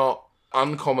it's not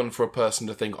uncommon for a person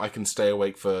to think I can stay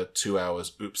awake for 2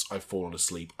 hours. Oops, I've fallen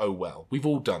asleep. Oh well. We've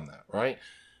all done that, right?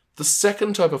 The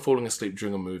second type of falling asleep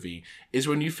during a movie is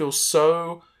when you feel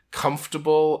so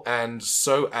comfortable and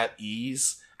so at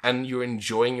ease and you're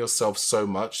enjoying yourself so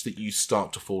much that you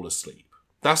start to fall asleep.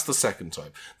 That's the second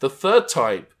type. The third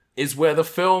type is where the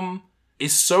film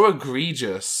is so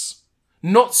egregious,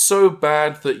 not so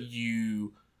bad that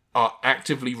you are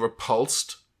actively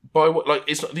repulsed by what, like,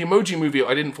 it's not the Emoji Movie.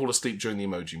 I didn't fall asleep during the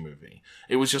Emoji Movie.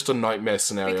 It was just a nightmare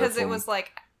scenario. Because it was,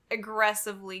 like,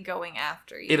 aggressively going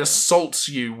after you. It assaults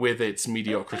you with its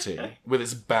mediocrity, with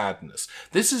its badness.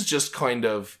 This is just kind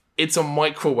of, it's a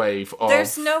microwave of...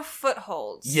 There's no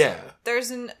footholds. Yeah.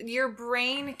 Your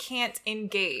brain can't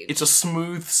engage. It's a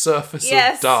smooth surface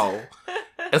of dull.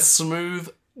 A smooth,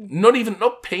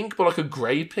 not pink, but like a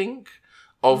grey pink.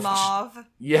 Of mauve.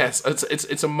 Yes,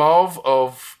 it's a mauve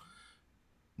of...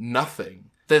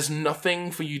 nothing. There's nothing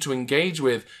for you to engage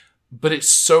with, but it's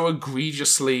so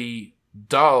egregiously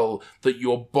dull that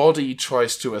your body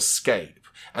tries to escape.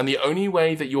 And the only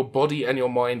way that your body and your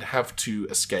mind have to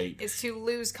escape is to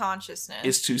lose consciousness.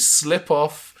 Is to slip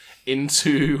off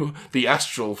into the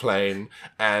astral plane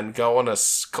and go on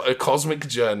a cosmic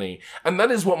journey. And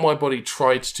that is what my body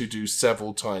tried to do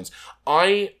several times.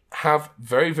 I have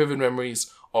very vivid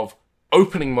memories of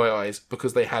opening my eyes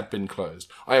because they had been closed.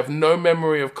 I have no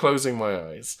memory of closing my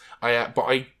eyes. But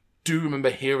I do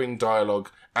remember hearing dialogue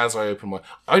as I opened my...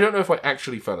 I don't know if I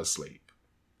actually fell asleep.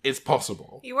 It's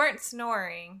possible. You weren't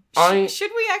snoring.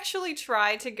 Should we actually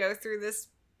try to go through this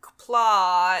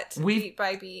plot beat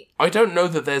by beat? I don't know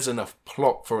that there's enough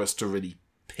plot for us to really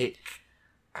pick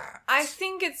at. I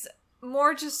think it's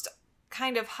more just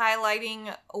kind of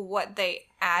highlighting what they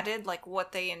added, like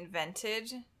what they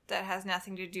invented that has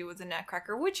nothing to do with the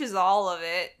Nutcracker, which is all of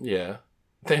it. Yeah.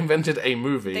 They invented a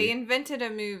movie. They invented a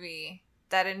movie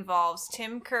that involves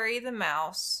Tim Curry the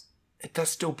mouse. That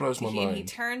still blows my mind. He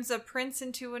turns a prince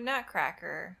into a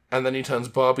Nutcracker. And then he turns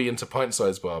Barbie into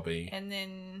pint-sized Barbie. And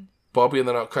then... Barbie and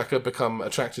the Nutcracker become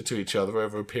attracted to each other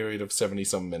over a period of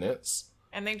 70-some minutes.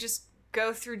 And they just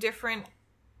go through different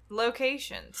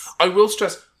locations. I will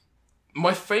stress,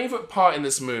 my favourite part in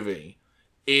this movie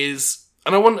is...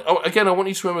 And I want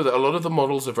you to remember that a lot of the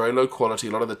models are very low quality,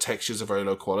 a lot of the textures are very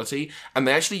low quality, and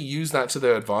they actually use that to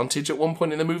their advantage at one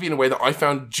point in the movie in a way that I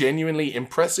found genuinely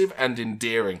impressive and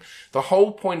endearing. The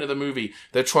whole point of the movie,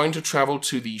 they're trying to travel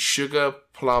to the Sugar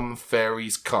Plum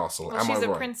Fairy's castle. Well, she's a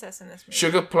princess in this movie.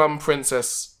 Sugar Plum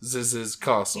Princess's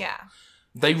castle. Yeah.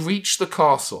 They reach the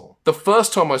castle. The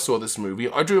first time I saw this movie,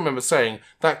 I do remember saying,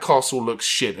 that castle looks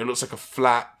shit. It looks like a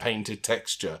flat painted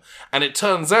texture. And it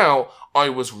turns out I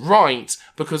was right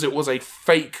because it was a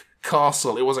fake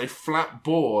castle. It was a flat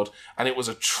board and it was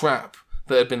a trap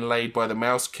that had been laid by the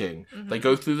Mouse King. Mm-hmm. They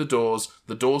go through the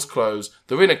doors close,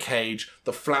 they're in a cage,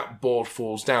 the flat board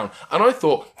falls down. And I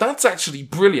thought, that's actually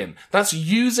brilliant. That's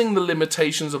using the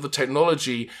limitations of the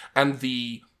technology and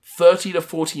the 30 to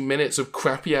 40 minutes of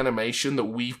crappy animation that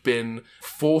we've been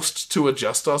forced to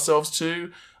adjust ourselves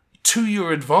to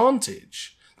your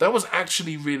advantage. That was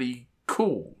actually really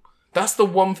cool. That's the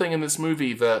one thing in this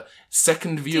movie that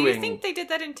second viewing... Do you think they did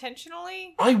that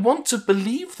intentionally? I want to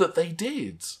believe that they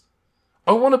did.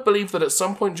 I want to believe that at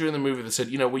some point during the movie they said,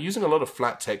 we're using a lot of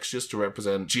flat textures to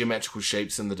represent geometrical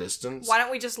shapes in the distance. Why don't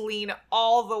we just lean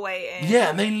all the way in? Yeah,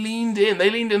 and they leaned in.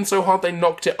 They leaned in so hard they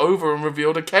knocked it over and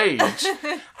revealed a cage.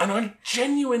 And I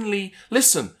genuinely...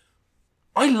 Listen,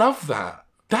 I love that.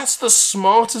 That's the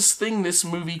smartest thing this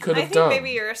movie could have done. I think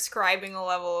maybe you're ascribing a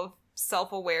level of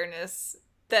self-awareness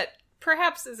that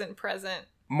perhaps isn't present.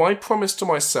 My promise to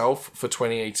myself for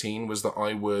 2018 was that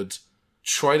I would...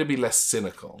 try to be less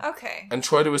cynical. Okay. And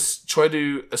try to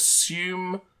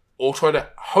assume or try to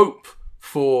hope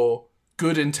for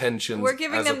good intentions. We're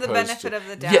giving them the benefit of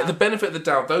the doubt. Yeah, the benefit of the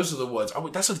doubt. Those are the words.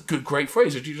 That's a great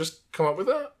phrase. Did you just come up with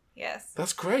that? Yes.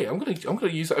 That's great. I'm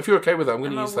gonna use that. If you're okay with that, I'm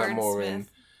gonna use that more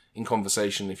in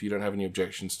conversation. If you don't have any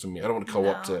objections to me, I don't want to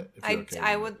co-opt it.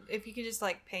 I would if you could just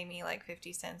pay me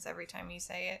 50 cents every time you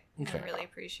say it. Okay. I'd really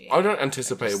appreciate it. I don't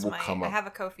anticipate it will come up. I have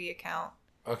a Ko-fi account.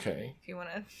 Okay. If you want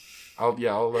to... I'll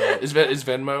is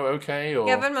Venmo okay? Or...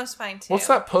 Yeah, Venmo's fine too. What's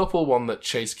that purple one that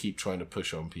Chase keep trying to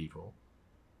push on people?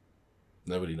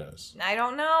 Nobody knows. I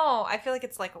don't know. I feel like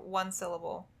it's like one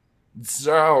syllable.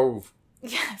 Zalv.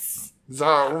 Yes.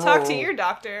 Zalv. Talk to your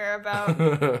doctor about...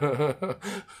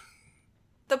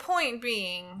 The point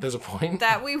being... There's a point?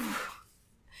 That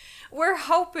we're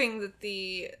hoping that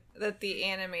the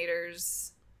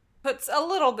animators puts a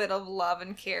little bit of love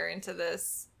and care into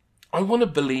this. I want to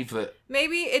believe that...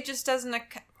 Maybe it just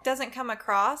doesn't come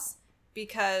across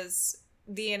because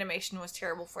the animation was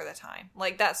terrible for the time.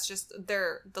 Like, that's just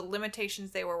the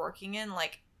limitations they were working in.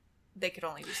 Like, they could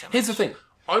only do so much. Here's the thing.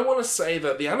 I want to say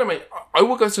that I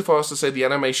will go so far as to say the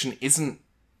animation isn't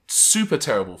super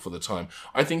terrible for the time.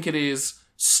 I think it is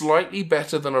slightly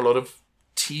better than a lot of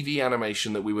TV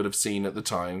animation that we would have seen at the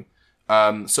time.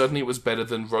 Certainly it was better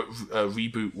than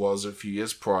Reboot was a few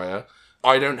years prior.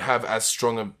 I don't have as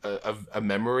strong a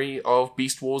memory of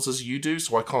Beast Wars as you do,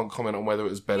 so I can't comment on whether it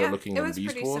was better looking than Beast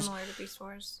Wars. It was pretty similar to Beast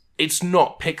Wars. It's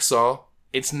not Pixar.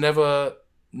 It's never...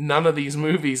 None of these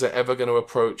movies are ever going to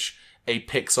approach a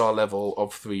Pixar level of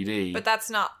 3D. But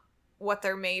that's not what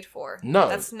they're made for. No.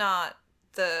 That's not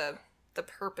the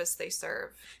purpose they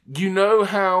serve. You know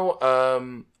how...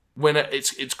 when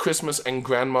it's Christmas and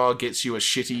Grandma gets you a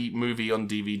shitty movie on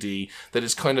DVD that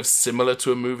is kind of similar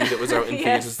to a movie that was out in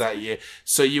theaters that year.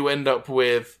 So you end up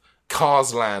with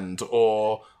Cars Land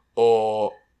or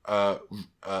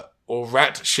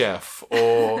Rat Chef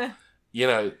or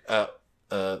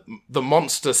The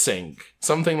Monster Sink,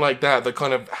 something like that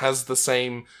kind of has the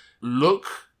same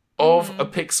look of a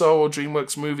Pixar or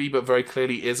DreamWorks movie, but very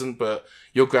clearly isn't. But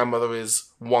your grandmother is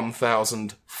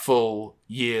 1,000 full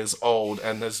years old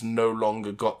and has no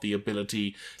longer got the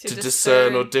ability to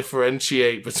discern or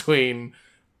differentiate between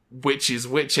which is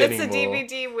which anymore. It's a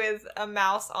DVD with a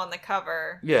mouse on the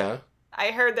cover. Yeah.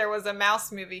 I heard there was a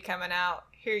mouse movie coming out.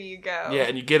 Here you go. Yeah,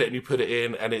 and you get it and you put it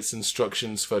in, and it's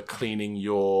instructions for cleaning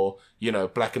your,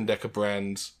 Black & Decker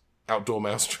brand outdoor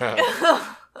mousetrap.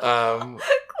 Cleaning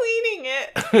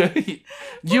it.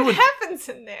 What happens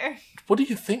in there? What do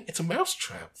you think? It's a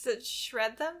mousetrap. Does it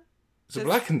shred them? It's a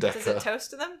Black & Decker. Does it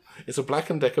toast them? It's a Black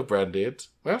 & Decker branded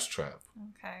mousetrap.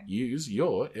 Okay. Use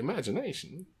your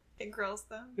imagination. It grills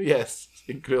them? Yes,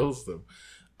 it grills them.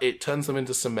 It turns them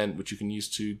into cement, which you can use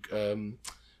to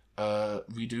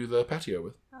redo the patio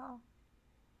with. Oh.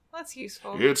 That's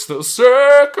useful. It's the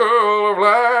circle of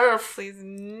life. Please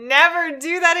never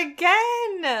do that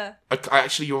again.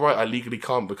 Actually, you're right. I legally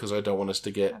can't because I don't want us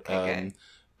to get DMC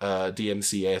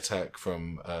AirTag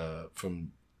from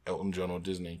Elton John or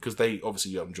Disney, because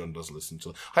obviously Elton John does listen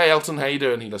to. Hey Elton, how you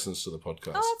doing? He listens to the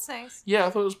podcast. Oh, that's nice. Yeah, I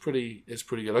thought it's pretty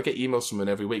good. I get emails from him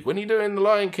every week. When are you doing The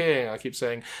Lion King? I keep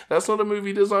saying that's not a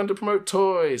movie designed to promote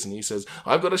toys, and he says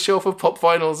I've got a shelf of pop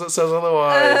vinyls that says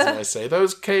otherwise. And I say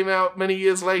those came out many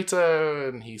years later,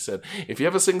 and he said if you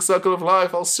ever sing Circle of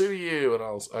Life, I'll sue you. And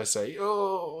I say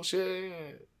oh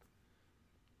shit.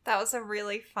 That was a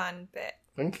really fun bit.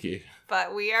 Thank you.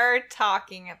 But we are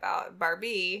talking about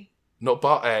Barbie. Not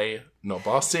Bar A, not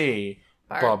Bar C,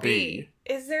 Barbie.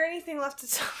 Is there anything left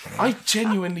to talk about? I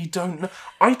genuinely don't know.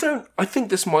 I think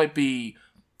this might be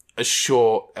a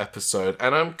short episode,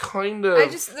 and I'm kind of...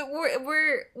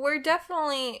 We're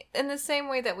definitely in the same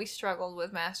way that we struggled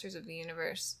with Masters of the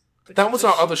Universe. That was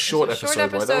our other short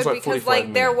episode, right? That was like 45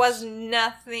 minutes. There was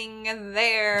nothing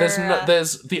there.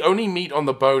 There's the only meat on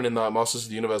the bone in that Masters of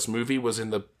the Universe movie was in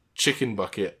the chicken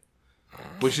bucket,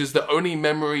 which is the only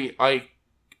memory I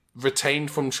retained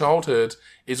from childhood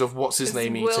is of what's his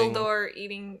name eating. Wildor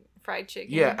eating fried chicken.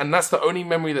 Yeah, and that's the only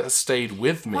memory that has stayed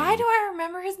with me. Why do I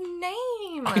remember his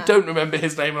name? I don't remember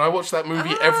his name, and I watched that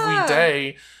movie every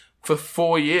day for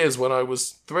 4 years when I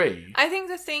was 3. I think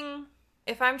the thing,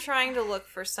 if I'm trying to look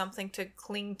for something to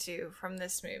cling to from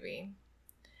this movie,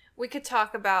 we could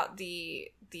talk about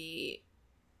the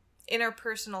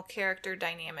interpersonal character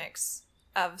dynamics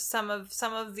of some of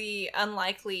the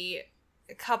unlikely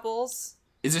couples.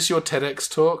 Is this your TEDx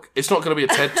talk? It's not going to be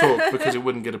a TED talk because it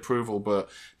wouldn't get approval, but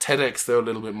TEDx, they're a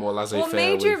little bit more laissez-faire. Well,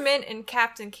 Major Mint and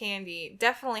Captain Candy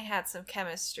definitely had some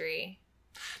chemistry.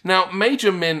 Now,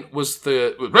 Major Mint was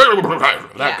guy,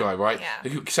 right? Yeah.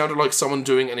 Who sounded like someone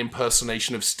doing an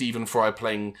impersonation of Stephen Fry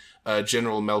playing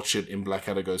General Melchett in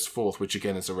Blackadder Goes Forth, which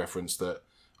again is a reference that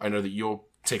I know that you're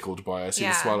tickled by. I see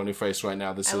the smile on your face right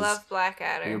now. I love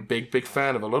Blackadder. You're a big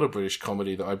fan of a lot of British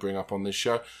comedy that I bring up on this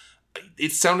show.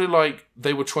 It sounded like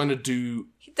they were trying to do...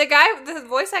 The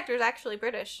voice actor is actually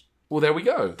British. Well, there we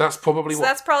go. That's probably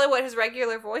that's probably what his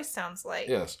regular voice sounds like.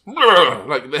 Yes.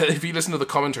 Like, if you listen to the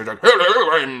commentary, like,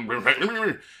 hello,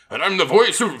 I'm the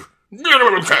voice of...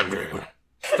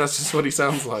 That's just what he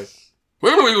sounds like.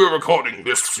 When we were recording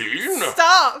this scene...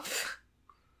 Stop!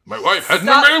 My wife had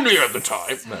pneumonia at the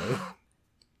time. No.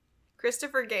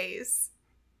 Christopher Gaze.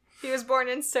 He was born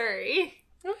in Surrey.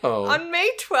 Oh. On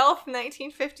May 12th,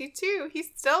 1952. He's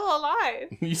still alive.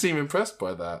 You seem impressed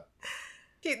by that.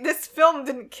 This film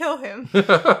didn't kill him.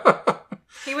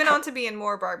 He went on to be in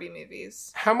more Barbie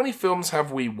movies. How many films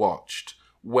have we watched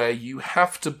where you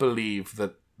have to believe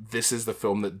that this is the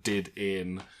film that did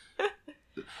in...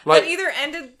 Like, that either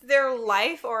ended their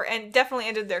life and definitely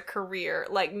ended their career.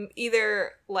 Like,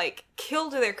 either, like,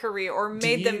 killed their career or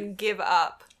made them give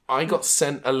up. I got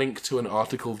sent a link to an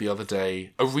article the other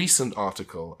day, a recent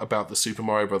article about the Super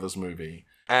Mario Brothers movie,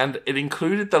 and it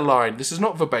included the line. This is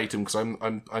not verbatim because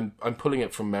I'm pulling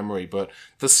it from memory, but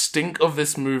the stink of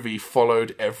this movie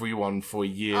followed everyone for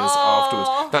years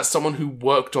afterwards. That's someone who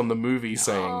worked on the movie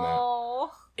saying that.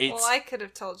 Well, I could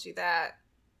have told you that.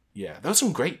 Yeah, there were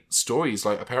some great stories.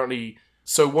 Like apparently,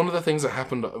 so one of the things that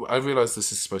happened. I realized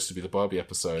this is supposed to be the Barbie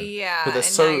episode. Yeah, but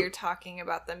and now you're talking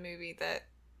about the movie that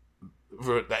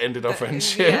ended our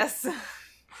friendship. Yes.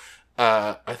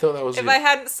 I thought that was... If I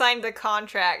hadn't signed the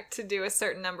contract to do a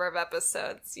certain number of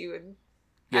episodes,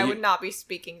 I would not be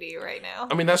speaking to you right now.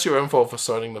 I mean, that's your own fault for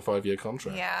signing the 5-year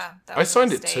contract. Yeah, I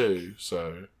signed it too,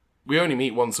 so... We only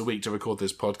meet once a week to record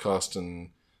this podcast, and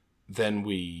then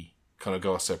we kind of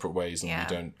go our separate ways, and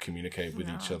we don't communicate with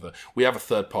each other. We have a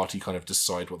third party kind of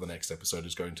decide what the next episode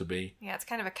is going to be. Yeah, it's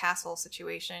kind of a castle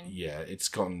situation. Yeah, it's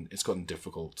gotten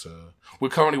difficult. We're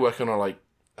currently working on like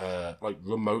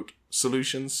remote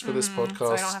solutions for this podcast,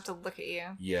 so I don't have to look at you.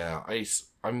 Yeah,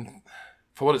 I'm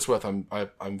for what it's worth,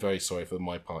 I'm very sorry for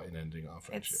my part in ending our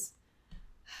friendship.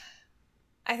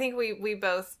 I think we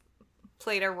both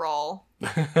played a role. We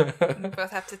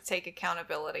both have to take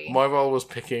accountability. My role was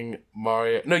picking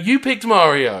Mario. No, you picked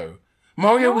Mario.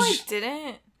 Mario was. I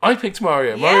didn't. I picked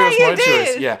Mario. Mario was my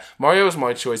choice. Yeah, Mario was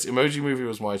my choice. Emoji Movie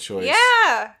was my choice.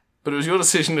 Yeah. But it was your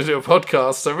decision to do a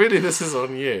podcast, so really this is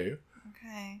on you.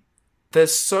 Okay.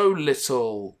 There's so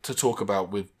little to talk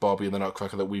about with Barbie and the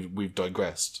Nutcracker that we've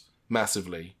digressed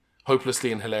massively,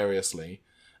 hopelessly and hilariously.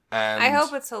 And I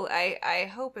hope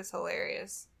it's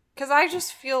hilarious. Because I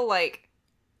just feel like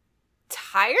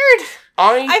tired.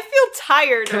 I feel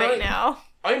tired now.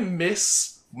 I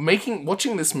miss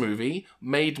watching this movie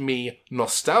made me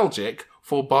nostalgic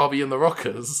for Barbie and the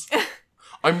Rockers.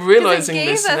 I'm realizing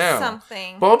this now.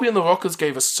 Something. Barbie and the Rockers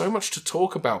gave us so much to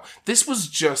talk about. This was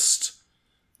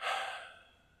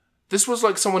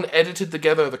like someone edited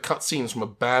together the cutscenes from a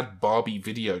bad Barbie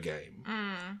video game.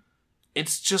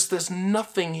 It's just there's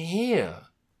nothing here.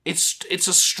 It's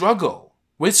a struggle.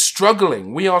 We're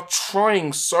struggling. We are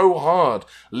trying so hard,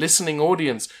 listening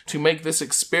audience, to make this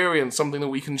experience something that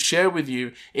we can share with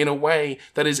you in a way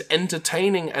that is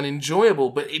entertaining and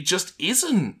enjoyable, but it just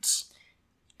isn't.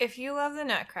 If you love the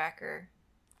Nutcracker,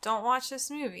 don't watch this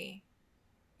movie.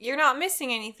 You're not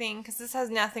missing anything because this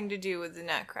has nothing to do with the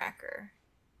Nutcracker.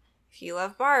 If you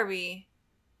love Barbie,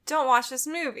 don't watch this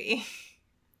movie.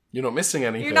 You're not missing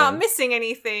anything. You're not missing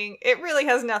anything. It really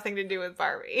has nothing to do with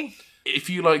Barbie.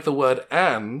 If you like the word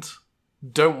 "and,"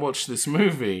 don't watch this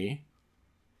movie.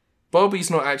 Barbie's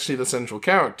not actually the central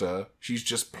character. She's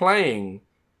just playing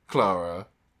Clara.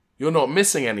 You're not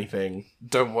missing anything.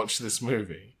 Don't watch this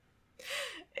movie.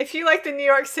 If you like the New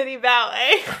York City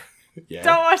Ballet,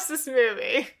 don't watch this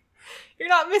movie. You're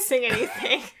not missing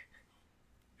anything.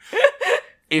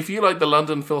 If you like the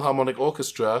London Philharmonic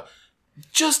Orchestra,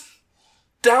 just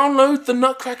download the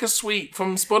Nutcracker Suite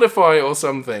from Spotify or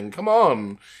something. Come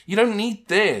on. You don't need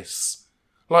this.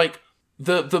 Like,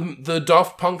 the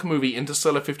Daft Punk movie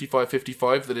Interstellar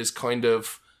 5555 that is kind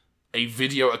of a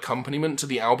video accompaniment to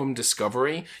the album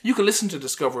Discovery. You can listen to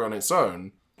Discovery on its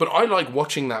own, but I like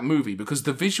watching that movie because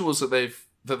the visuals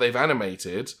that they've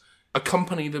animated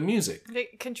accompany the music. They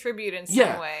contribute in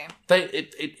some way.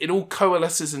 It all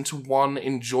coalesces into one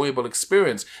enjoyable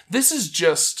experience. This is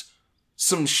just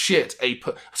some shit.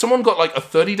 Someone got like a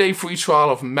 30-day free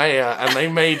trial of Maya and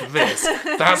they made this.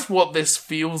 That's what this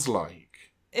feels like.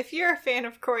 If you're a fan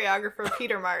of choreographer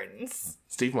Peter Martin's...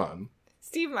 Steve Martin,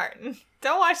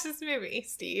 don't watch this movie,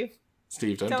 Steve.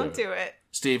 Steve, don't do it.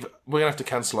 Steve, we're going to have to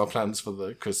cancel our plans for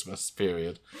the Christmas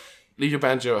period. Leave your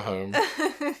banjo at home.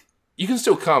 You can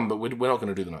still come, but we're not going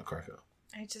to do the Nutcracker.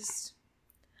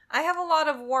 I have a lot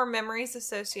of warm memories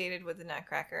associated with the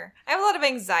Nutcracker. I have a lot of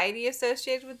anxiety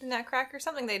associated with the Nutcracker.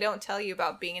 Something they don't tell you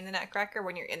about being in the Nutcracker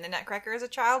when you're in the Nutcracker as a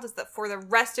child is that for the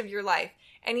rest of your life,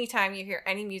 anytime you hear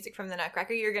any music from the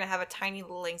Nutcracker, you're going to have a tiny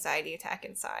little anxiety attack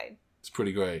inside. It's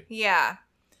pretty great. Yeah.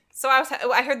 So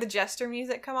I heard the Jester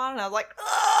music come on and I was like,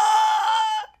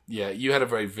 ah! Yeah, you had a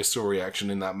very visceral reaction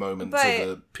in that moment to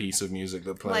the piece of music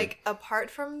that played. Like, apart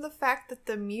from the fact that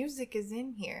the music is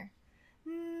in here,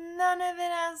 none of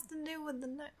it has to do with the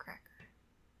Nutcracker.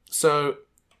 So,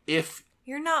 if...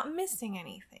 You're not missing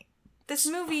anything. This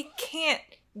movie can't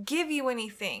give you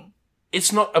anything.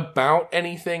 It's not about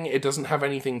anything. It doesn't have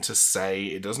anything to say.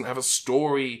 It doesn't have a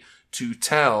story to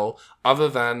tell other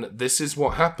than this is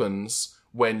what happens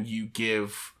when you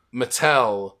give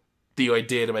Mattel the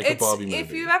idea to make a Barbie movie.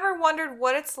 If you've ever wondered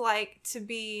what it's like to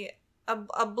be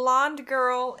a blonde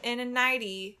girl in a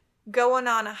nightie going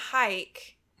on a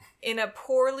hike in a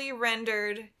poorly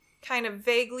rendered, kind of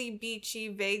vaguely beachy,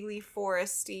 vaguely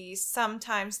foresty,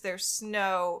 sometimes there's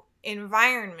snow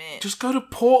environment. Just go to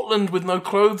Portland with no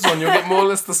clothes on. You'll get more or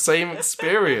less the same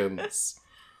experience.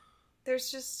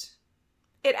 There's just...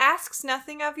 It asks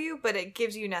nothing of you, but it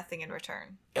gives you nothing in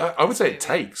return. I would say it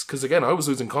takes, because again, I was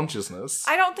losing consciousness.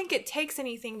 I don't think it takes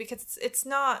anything because it's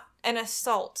not an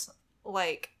assault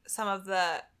like some of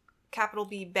the capital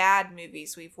B bad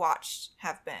movies we've watched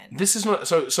have been. This is not...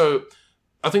 So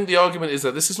I think the argument is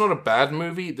that this is not a bad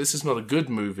movie, this is not a good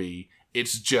movie,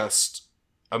 it's just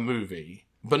a movie.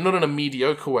 But not in a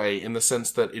mediocre way, in the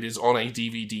sense that it is on a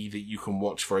DVD that you can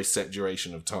watch for a set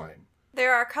duration of time.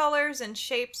 There are colors and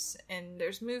shapes, and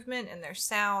there's movement, and there's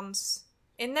sounds.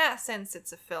 In that sense,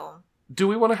 it's a film. Do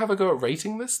we want to have a go at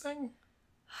rating this thing?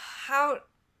 How...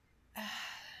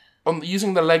 On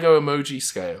using the Lego emoji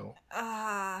scale.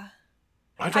 I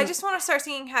just want to start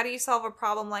singing How Do You Solve a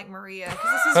Problem Like Maria?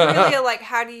 Because this is really a, like,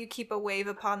 how do you keep a wave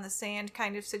upon the sand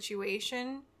kind of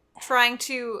situation. Trying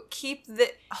to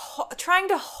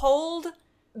hold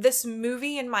this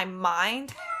movie in my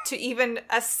mind to even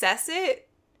assess it,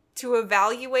 to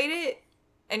evaluate it,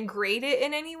 and grade it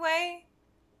in any way.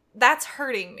 That's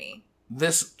hurting me.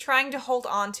 Trying to hold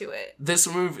on to it. This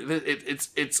movie,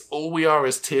 it's all we are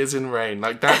is tears in rain.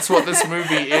 Like, that's what this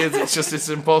movie is. It's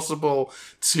impossible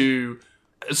to...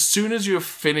 As soon as you have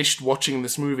finished watching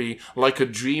this movie, like a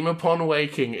dream upon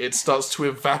waking, it starts to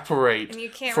evaporate and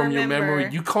you can't from remember. your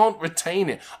memory. You can't retain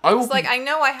it. I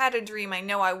know I had a dream. I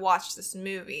know I watched this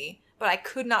movie, but I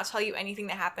could not tell you anything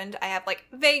that happened. I have, like,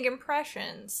 vague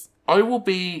impressions. I will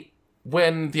be,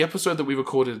 when the episode that we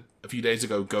recorded a few days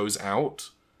ago goes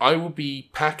out, I will be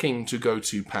packing to go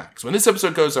to PAX. When this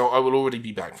episode goes out, I will already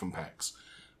be back from PAX.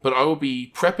 But I will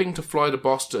be prepping to fly to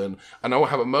Boston, and I will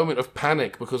have a moment of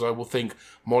panic because I will think,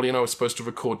 Molly and I were supposed to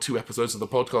record 2 episodes of the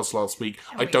podcast last week.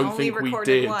 I don't think we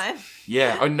did. One.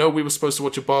 Yeah, I know we were supposed to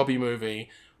watch a Barbie movie.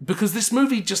 Because this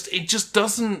movie just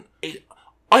doesn't...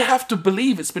 I have to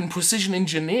believe it's been precision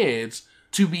engineered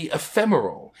to be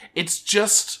ephemeral. It's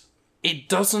just... It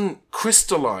doesn't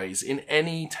crystallize in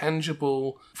any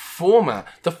tangible format.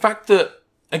 The fact that,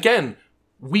 again,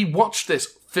 we watched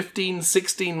this 15,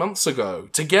 16 months ago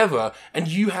together, and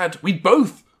we'd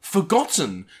both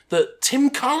forgotten that Tim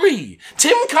Curry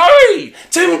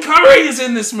is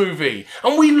in this movie,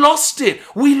 and we lost it.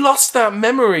 We lost that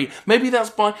memory. Maybe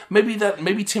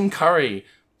Tim Curry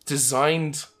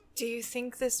designed... Do you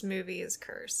think this movie is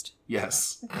cursed?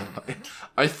 Yes.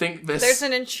 I think this... There's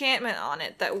an enchantment on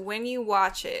it that when you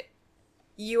watch it,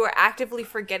 you are actively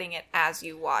forgetting it as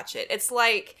you watch it. It's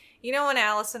like... You know in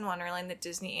Alice in Wonderland, the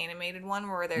Disney animated one,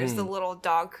 where there's the little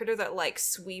dog critter that, like,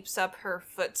 sweeps up her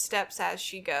footsteps as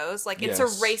she goes? Like, it's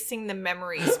erasing the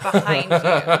memories behind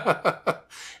you.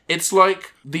 It's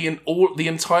like the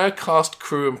entire cast,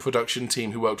 crew, and production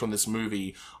team who worked on this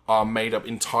movie are made up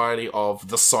entirely of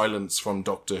the silence from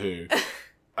Doctor Who.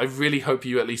 I really hope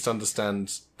you at least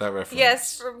understand that reference.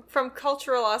 Yes, from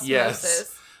cultural osmosis.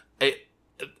 Yes.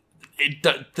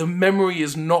 The memory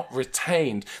is not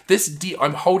retained.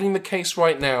 I'm holding the case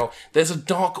right now. There's a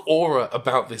dark aura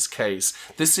about this case.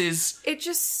 It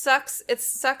just sucks. It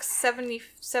sucks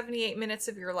 78 minutes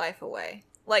of your life away.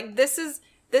 Like, this is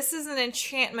an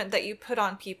enchantment that you put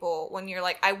on people when you're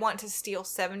like, I want to steal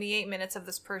 78 minutes of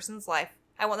this person's life.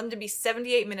 I want them to be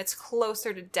 78 minutes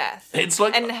closer to death.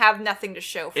 And have nothing to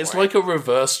show for it. It's like a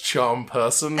reverse charm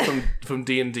person from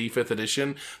D&D 5th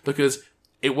edition, because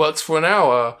it works for an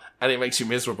hour, and it makes you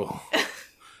miserable.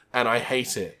 And I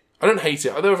hate it. I don't hate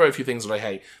it. There are very few things that I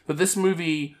hate. But this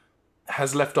movie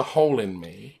has left a hole in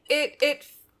me.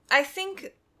 I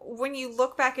think when you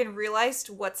look back and realize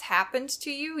what's happened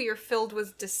to you, you're filled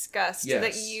with disgust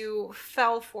that you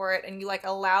fell for it, and you, like,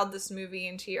 allowed this movie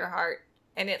into your heart,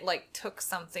 and it, like, took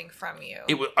something from you.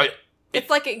 It's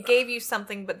like it gave you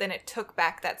something, but then it took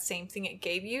back that same thing it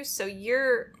gave you, so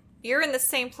you're in the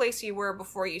same place you were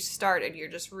before you started. You're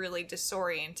just really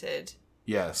disoriented.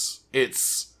 Yes.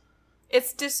 It's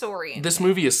disorienting. This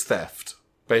movie is theft,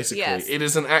 basically. Yes. It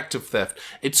is an act of theft.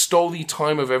 It stole the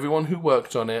time of everyone who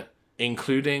worked on it,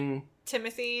 including...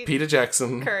 Peter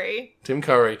Jackson. Tim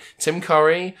Curry,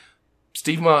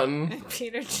 Steve Martin.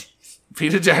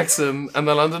 Peter Jackson and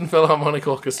the London Philharmonic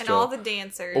Orchestra. And all the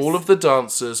dancers. All of the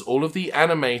dancers, all of the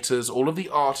animators, all of the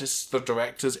artists, the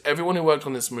directors, everyone who worked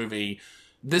on this movie.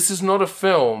 This is not a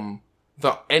film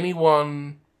that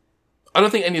anyone... I don't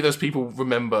think any of those people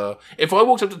remember. If I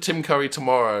walked up to Tim Curry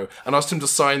tomorrow and asked him to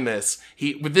sign this,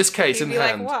 with this case He'd in be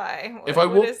hand... like, why?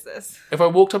 What is this? If I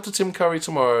walked up to Tim Curry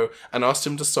tomorrow and asked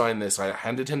him to sign this, I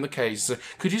handed him the case, said,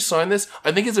 could you sign this?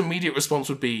 I think his immediate response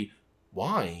would be,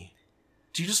 why?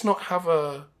 Do you just not have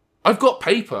a... I've got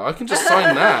paper, I can just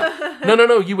sign that.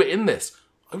 No, you were in this.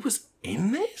 I was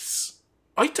in this?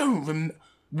 I don't remember...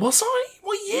 Was I?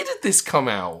 What year did this come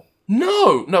out?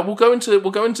 No, we'll go into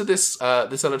this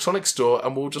this electronic store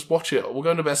and we'll just watch it. We'll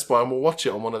go into Best Buy and we'll watch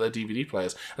it on one of their DVD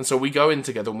players. And so we go in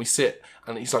together and we sit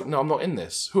and he's like, no, I'm not in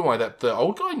this. Who am I? The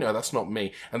old guy? No, that's not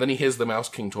me. And then he hears the Mouse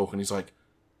King talk and he's like,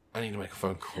 I need to make a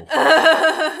phone call.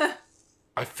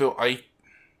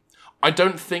 I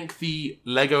don't think the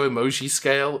Lego emoji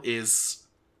scale is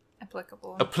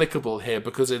applicable here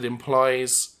because it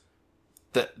implies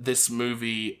that this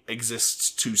movie exists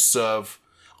to serve...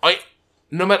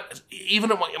 No matter, even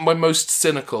at my most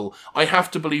cynical, I have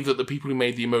to believe that the people who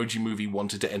made the Emoji Movie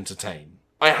wanted to entertain.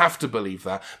 I have to believe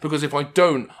that, because if I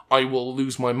don't, I will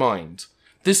lose my mind.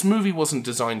 This movie wasn't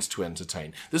designed to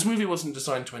entertain. This movie wasn't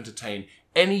designed to entertain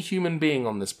any human being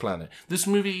on this planet. This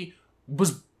movie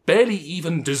was barely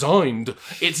even designed.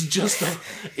 It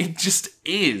just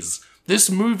is. This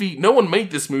movie, no one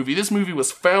made this movie. This movie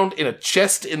was found in a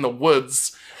chest in the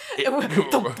woods.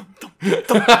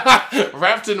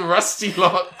 Wrapped in rusty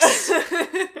locks.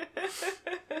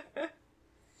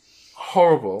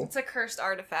 Horrible. It's a cursed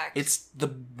artifact. It's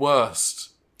the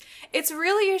worst. It's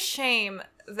really a shame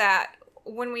that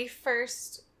when we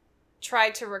first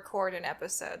tried to record an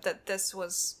episode, that this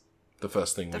was the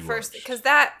first thing because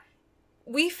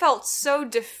we felt so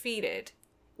defeated.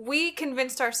 We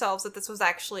convinced ourselves that this was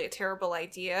actually a terrible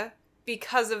idea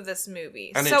because of this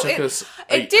movie. And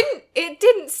it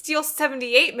didn't steal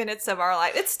 78 minutes of our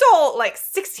life. It stole like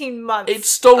 16 months. It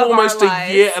stole almost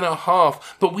a year and a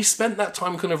half. But we spent that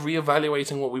time kind of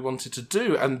reevaluating what we wanted to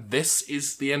do, and this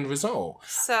is the end result.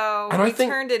 So we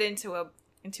turned it into a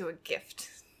gift.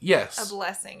 Yes. A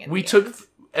blessing. We took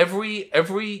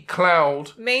every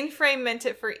cloud. Mainframe meant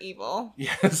it for evil.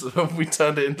 Yes, we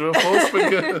turned it into a force for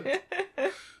good.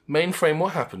 Mainframe,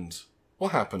 what happened?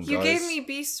 What happened, guys? You gave me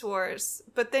Beast Wars,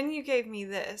 but then you gave me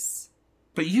this.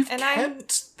 But you've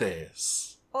kept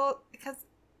this. Well, because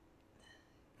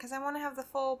I want to have the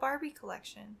full Barbie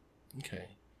collection. Okay.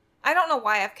 I don't know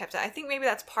why I've kept it. I think maybe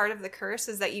that's part of the curse,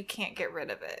 is that you can't get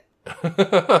rid of it.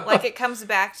 Like, it comes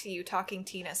back to you talking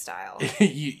Tina style.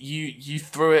 you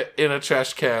threw it in a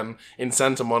trash can in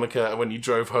Santa Monica, and when you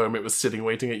drove home, it was sitting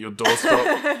waiting at your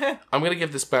doorstep. I'm going to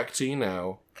give this back to you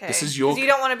now. Okay. This is your... Because you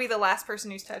don't want to be the last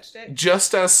person who's touched it?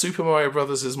 Just as Super Mario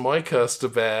Brothers is my curse to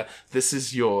bear, this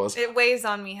is yours. It weighs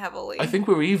on me heavily. I think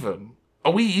we're even.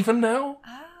 Are we even now?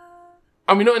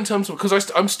 I mean, not in terms of...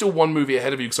 Because I'm still one movie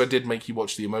ahead of you, because I did make you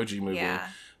watch the Emoji Movie. Yeah.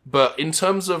 But in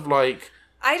terms of, like...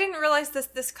 I didn't realize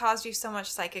this caused you so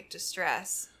much psychic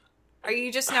distress. Are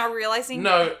you just now realizing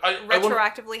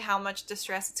retroactively how much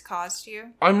distress it's caused you?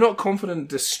 I'm not confident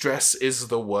distress is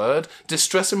the word.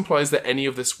 Distress implies that any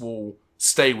of this will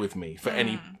stay with me for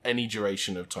any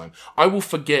duration of time. I will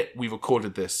forget we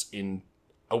recorded this in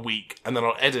a week, and then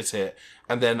I'll edit it,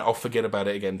 and then I'll forget about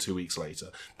it again 2 weeks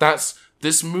later.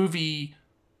 This movie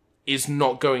is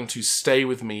not going to stay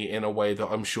with me in a way that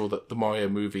I'm sure that the Mario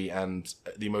movie and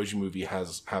the Emoji Movie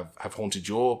have haunted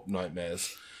your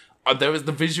nightmares. There is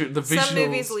the visual. Some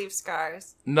movies leave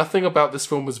scars. Nothing about this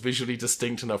film was visually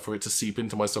distinct enough for it to seep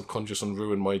into my subconscious and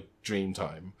ruin my dream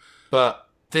time. But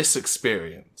this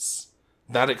experience,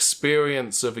 that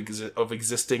experience of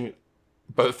existing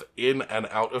both in and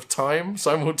out of time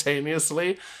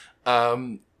simultaneously,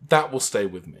 that will stay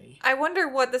with me. I wonder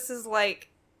what this is like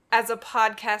as a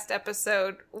podcast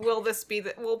episode.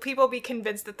 Will people be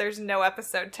convinced that there's no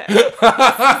episode 10? This is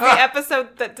the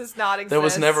episode that does not exist. There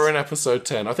was never an episode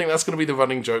 10. I think that's going to be the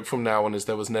running joke from now on, is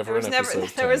there was never an episode 10.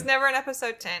 There was never an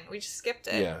episode 10. We just skipped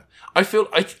it. Yeah. I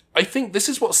think this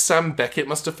is what Sam Beckett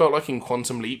must have felt like in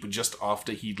Quantum Leap just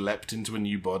after he'd leapt into a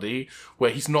new body,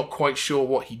 where he's not quite sure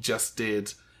what he just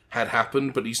did had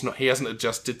happened, but he hasn't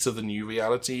adjusted to the new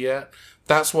reality yet.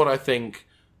 That's what I think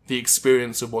the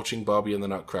experience of watching Barbie in the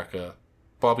Nutcracker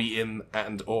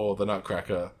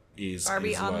is.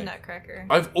 Barbie on the Nutcracker.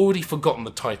 I've already forgotten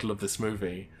the title of this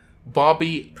movie.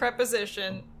 Barbie...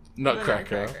 Preposition.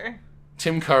 Nutcracker.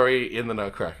 Tim Curry in the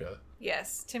Nutcracker.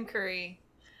 Yes, Tim Curry.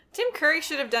 Tim Curry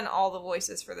should have done all the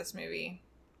voices for this movie.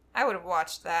 I would have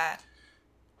watched that.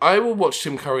 I will watch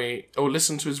Tim Curry or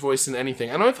listen to his voice in anything,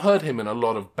 and I've heard him in a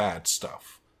lot of bad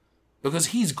stuff. Because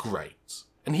he's great.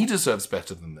 And he deserves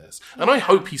better than this. And I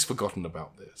hope he's forgotten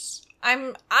about this.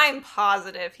 I'm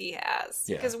positive he has.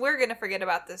 Because we're going to forget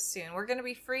about this soon. We're going to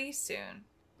be free soon.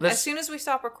 As soon as we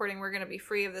stop recording, we're going to be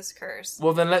free of this curse.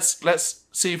 Well, then let's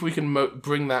see if we can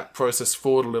bring that process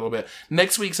forward a little bit.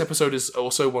 Next week's episode is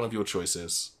also one of your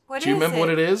choices. Do you remember what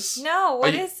it is? No,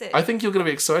 what is it? I think you're going to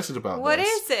be excited about this. What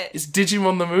is it? It's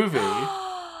Digimon the movie.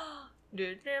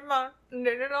 Digimon,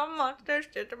 digital monsters,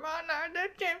 Digimon are the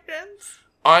champions.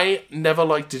 I never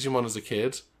liked Digimon as a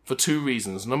kid for two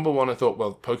reasons. Number one, I thought,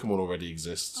 well, Pokemon already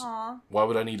exists. Aww. Why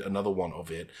would I need another one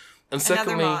of it? And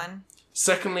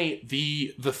secondly,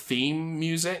 the theme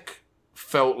music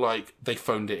felt like they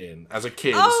phoned it in. As a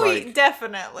kid,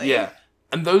 definitely. Yeah.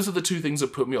 And those are the two things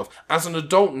that put me off. As an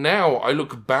adult now, I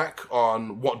look back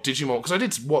on what Digimon... Because I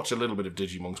did watch a little bit of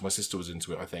Digimon because my sister was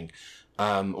into it, I think.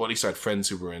 Or at least I had friends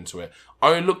who were into it.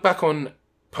 I look back on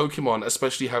Pokemon,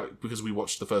 especially because we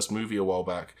watched the first movie a while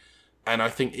back. And I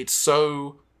think it's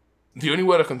so... The only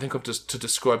word I can think of to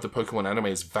describe the Pokemon anime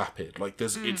is vapid. Like,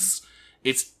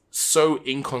 it's so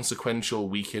inconsequential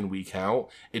week in, week out.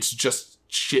 It's just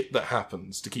shit that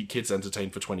happens to keep kids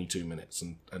entertained for 22 minutes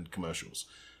and commercials.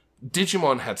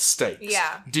 Digimon had stakes.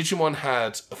 Yeah. Digimon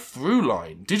had a through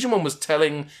line. Digimon was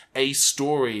telling a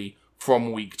story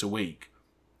from week to week.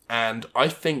 And I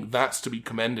think that's to be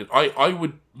commended. I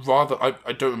would rather...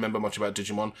 I don't remember much about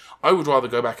Digimon. I would rather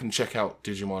go back and check out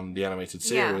Digimon, the animated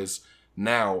series,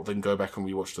 now than go back and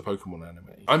rewatch the Pokemon anime.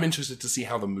 I'm interested to see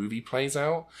how the movie plays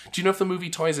out. Do you know if the movie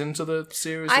ties into the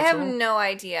series I have no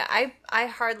idea. I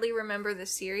hardly remember the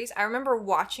series. I remember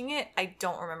watching it. I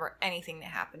don't remember anything that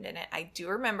happened in it. I do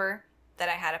remember that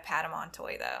I had a Patamon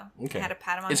toy, though. Okay. I had a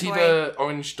Patamon toy. Is he the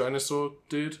orange dinosaur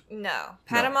dude? No.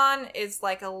 Patamon is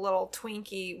like a little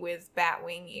Twinkie with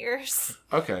batwing ears.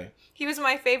 Okay. He was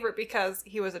my favorite because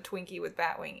he was a Twinkie with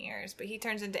batwing ears, but he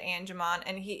turns into Angemon,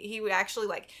 and he would actually,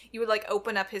 you would,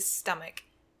 open up his stomach,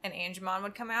 and Angemon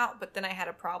would come out, but then I had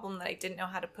a problem that I didn't know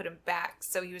how to put him back,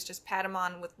 so he was just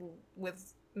Patamon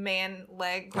with grown man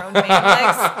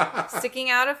legs sticking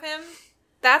out of him.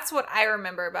 That's what I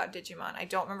remember about Digimon. I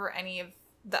don't remember any of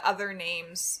the other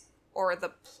names or the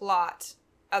plot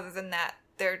other than that.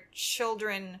 They're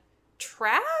children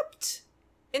trapped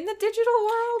in the digital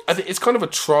world? I think it's kind of a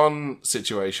Tron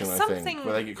situation, I think,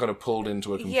 where they get kind of pulled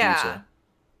into a computer. Yeah.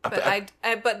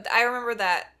 But I remember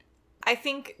that. I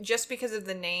think just because of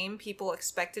the name, people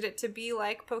expected it to be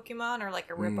like Pokemon or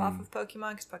like a ripoff of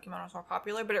Pokemon because Pokemon was more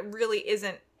popular, but it really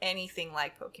isn't anything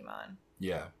like Pokemon.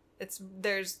 Yeah.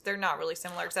 They're not really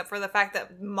similar except for the fact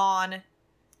that Mon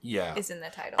is in the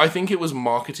title. I think it was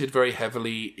marketed very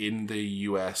heavily in the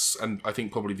US and I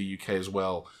think probably the UK as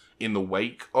well in the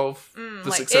wake of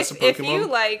the success of Pokemon. If you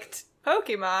liked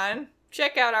Pokemon,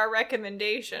 check out our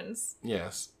recommendations.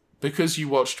 Yes. Because you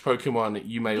watched Pokemon,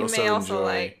 you may also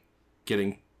enjoy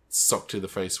getting socked to the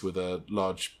face with a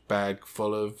large bag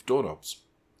full of doorknobs.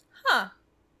 Huh.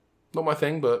 Not my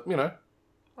thing, but,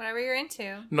 whatever you're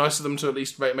into. Nice of them to at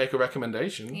least make a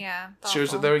recommendation. Yeah.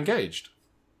 Shows that they're engaged.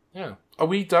 Yeah. Are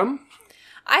we done?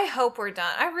 I hope we're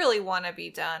done. I really want to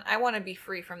be done. I want to be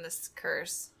free from this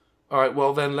curse. All right,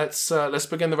 well then let's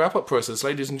begin the wrap-up process.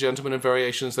 Ladies and gentlemen, and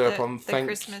variations thereupon. The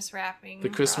Christmas wrapping. The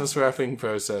Christmas wrapping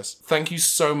process. Thank you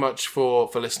so much for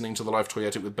listening to The Life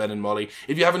Toyetic with Ben and Molly.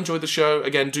 If you have enjoyed the show,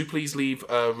 again, do please leave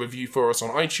a review for us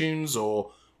on iTunes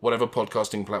or whatever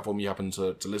podcasting platform you happen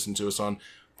to listen to us on.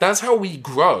 That's how we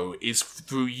grow, is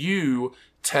through you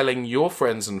telling your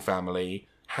friends and family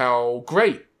how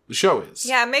great the show is.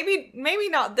 Yeah, maybe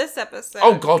not this episode.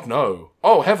 Oh, God, no.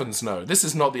 Oh, heavens, no. This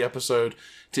is not the episode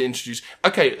to introduce...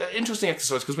 Okay, interesting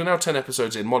exercise, because we're now 10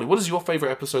 episodes in. Molly, what is your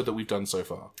favourite episode that we've done so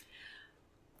far?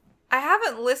 I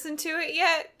haven't listened to it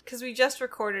yet, because we just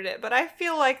recorded it, but I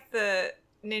feel like the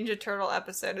Ninja Turtle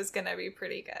episode is going to be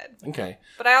pretty good. Okay.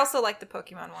 But I also like the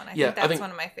Pokemon one. I think that's one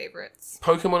of my favorites.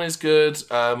 Pokemon is good.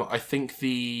 I think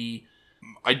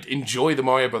I enjoy the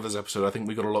Mario Brothers episode. I think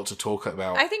we got a lot to talk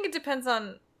about. I think it depends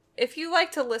on... If you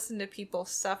like to listen to people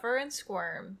suffer and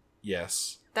squirm...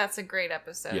 Yes. That's a great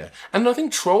episode. Yeah. And I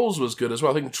think Trolls was good as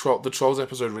well. I think the Trolls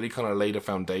episode really kind of laid a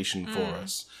foundation for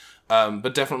us.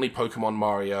 But definitely Pokemon,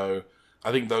 Mario...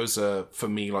 I think those are, for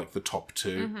me, the top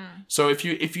two. Mm-hmm. So if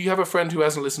you have a friend who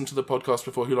hasn't listened to the podcast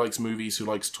before, who likes movies, who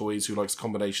likes toys, who likes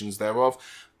combinations thereof,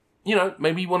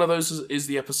 maybe one of those is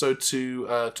the episode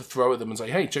to throw at them and say,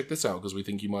 hey, check this out, because we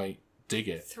think you might dig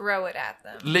it. Throw it at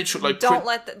them. Literally.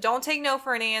 Don't take no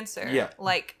for an answer. Yeah.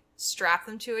 Strap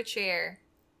them to a chair,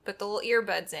 put the little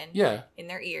earbuds in. Yeah. In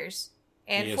their ears.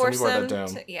 And ears. Force them down.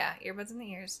 earbuds in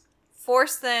the ears.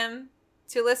 Force them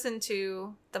to listen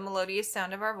to the melodious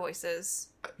sound of our voices.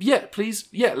 Yeah, please,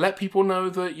 let people know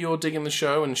that you're digging the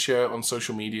show and share it on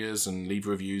social medias and leave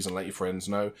reviews and let your friends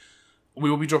know. We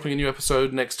will be dropping a new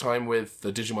episode next time with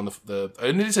the Digimon,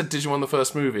 I nearly said Digimon the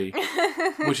First Movie,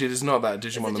 which it is not that,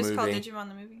 Digimon the Movie. Is it just called Digimon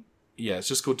the Movie? Yeah, it's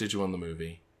just called Digimon the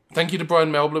Movie. Thank you to Brian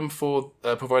Melblom for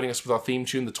providing us with our theme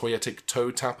tune, the Toyetic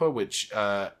Toe Tapper, which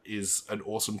is an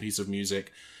awesome piece of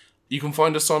music. You can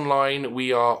find us online.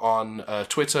 We are on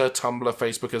Twitter, Tumblr,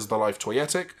 Facebook as The Life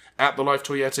Toyetic, at The Life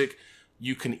Toyetic.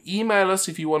 You can email us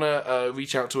if you want to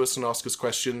reach out to us and ask us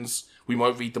questions. We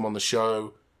might read them on the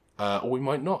show. Or we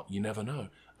might not. You never know.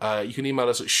 You can email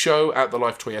us at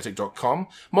show@thelifetoyetic.com.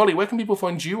 Molly, where can people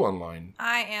find you online?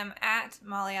 I am at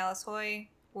Molly Alice Hoy,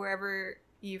 wherever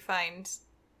you find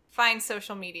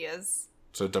social medias.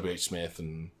 So WH Smith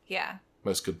and yeah,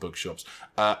 most good bookshops.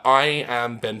 I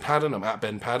am Ben Padden. I'm at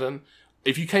Ben Padden.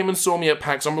 If you came and saw me at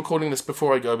PAX, I'm recording this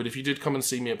before I go, but if you did come and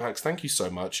see me at PAX, thank you so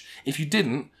much. If you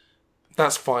didn't,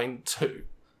 that's fine too.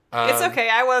 It's okay.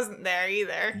 I wasn't there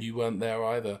either. You weren't there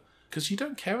either. Because you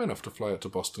don't care enough to fly out to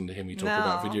Boston to hear me talk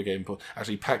about video game.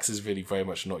 Actually, PAX is really very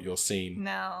much not your scene.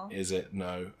 No. Is it?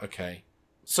 No. Okay.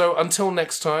 So until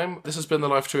next time, this has been The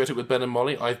Life Toyetic with Ben and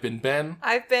Molly. I've been Ben.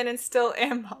 I've been and still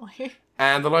am Molly.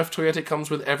 And The Life Toyetic comes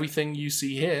with everything you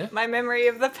see here. My memory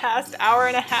of the past hour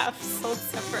and a half sold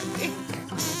separately.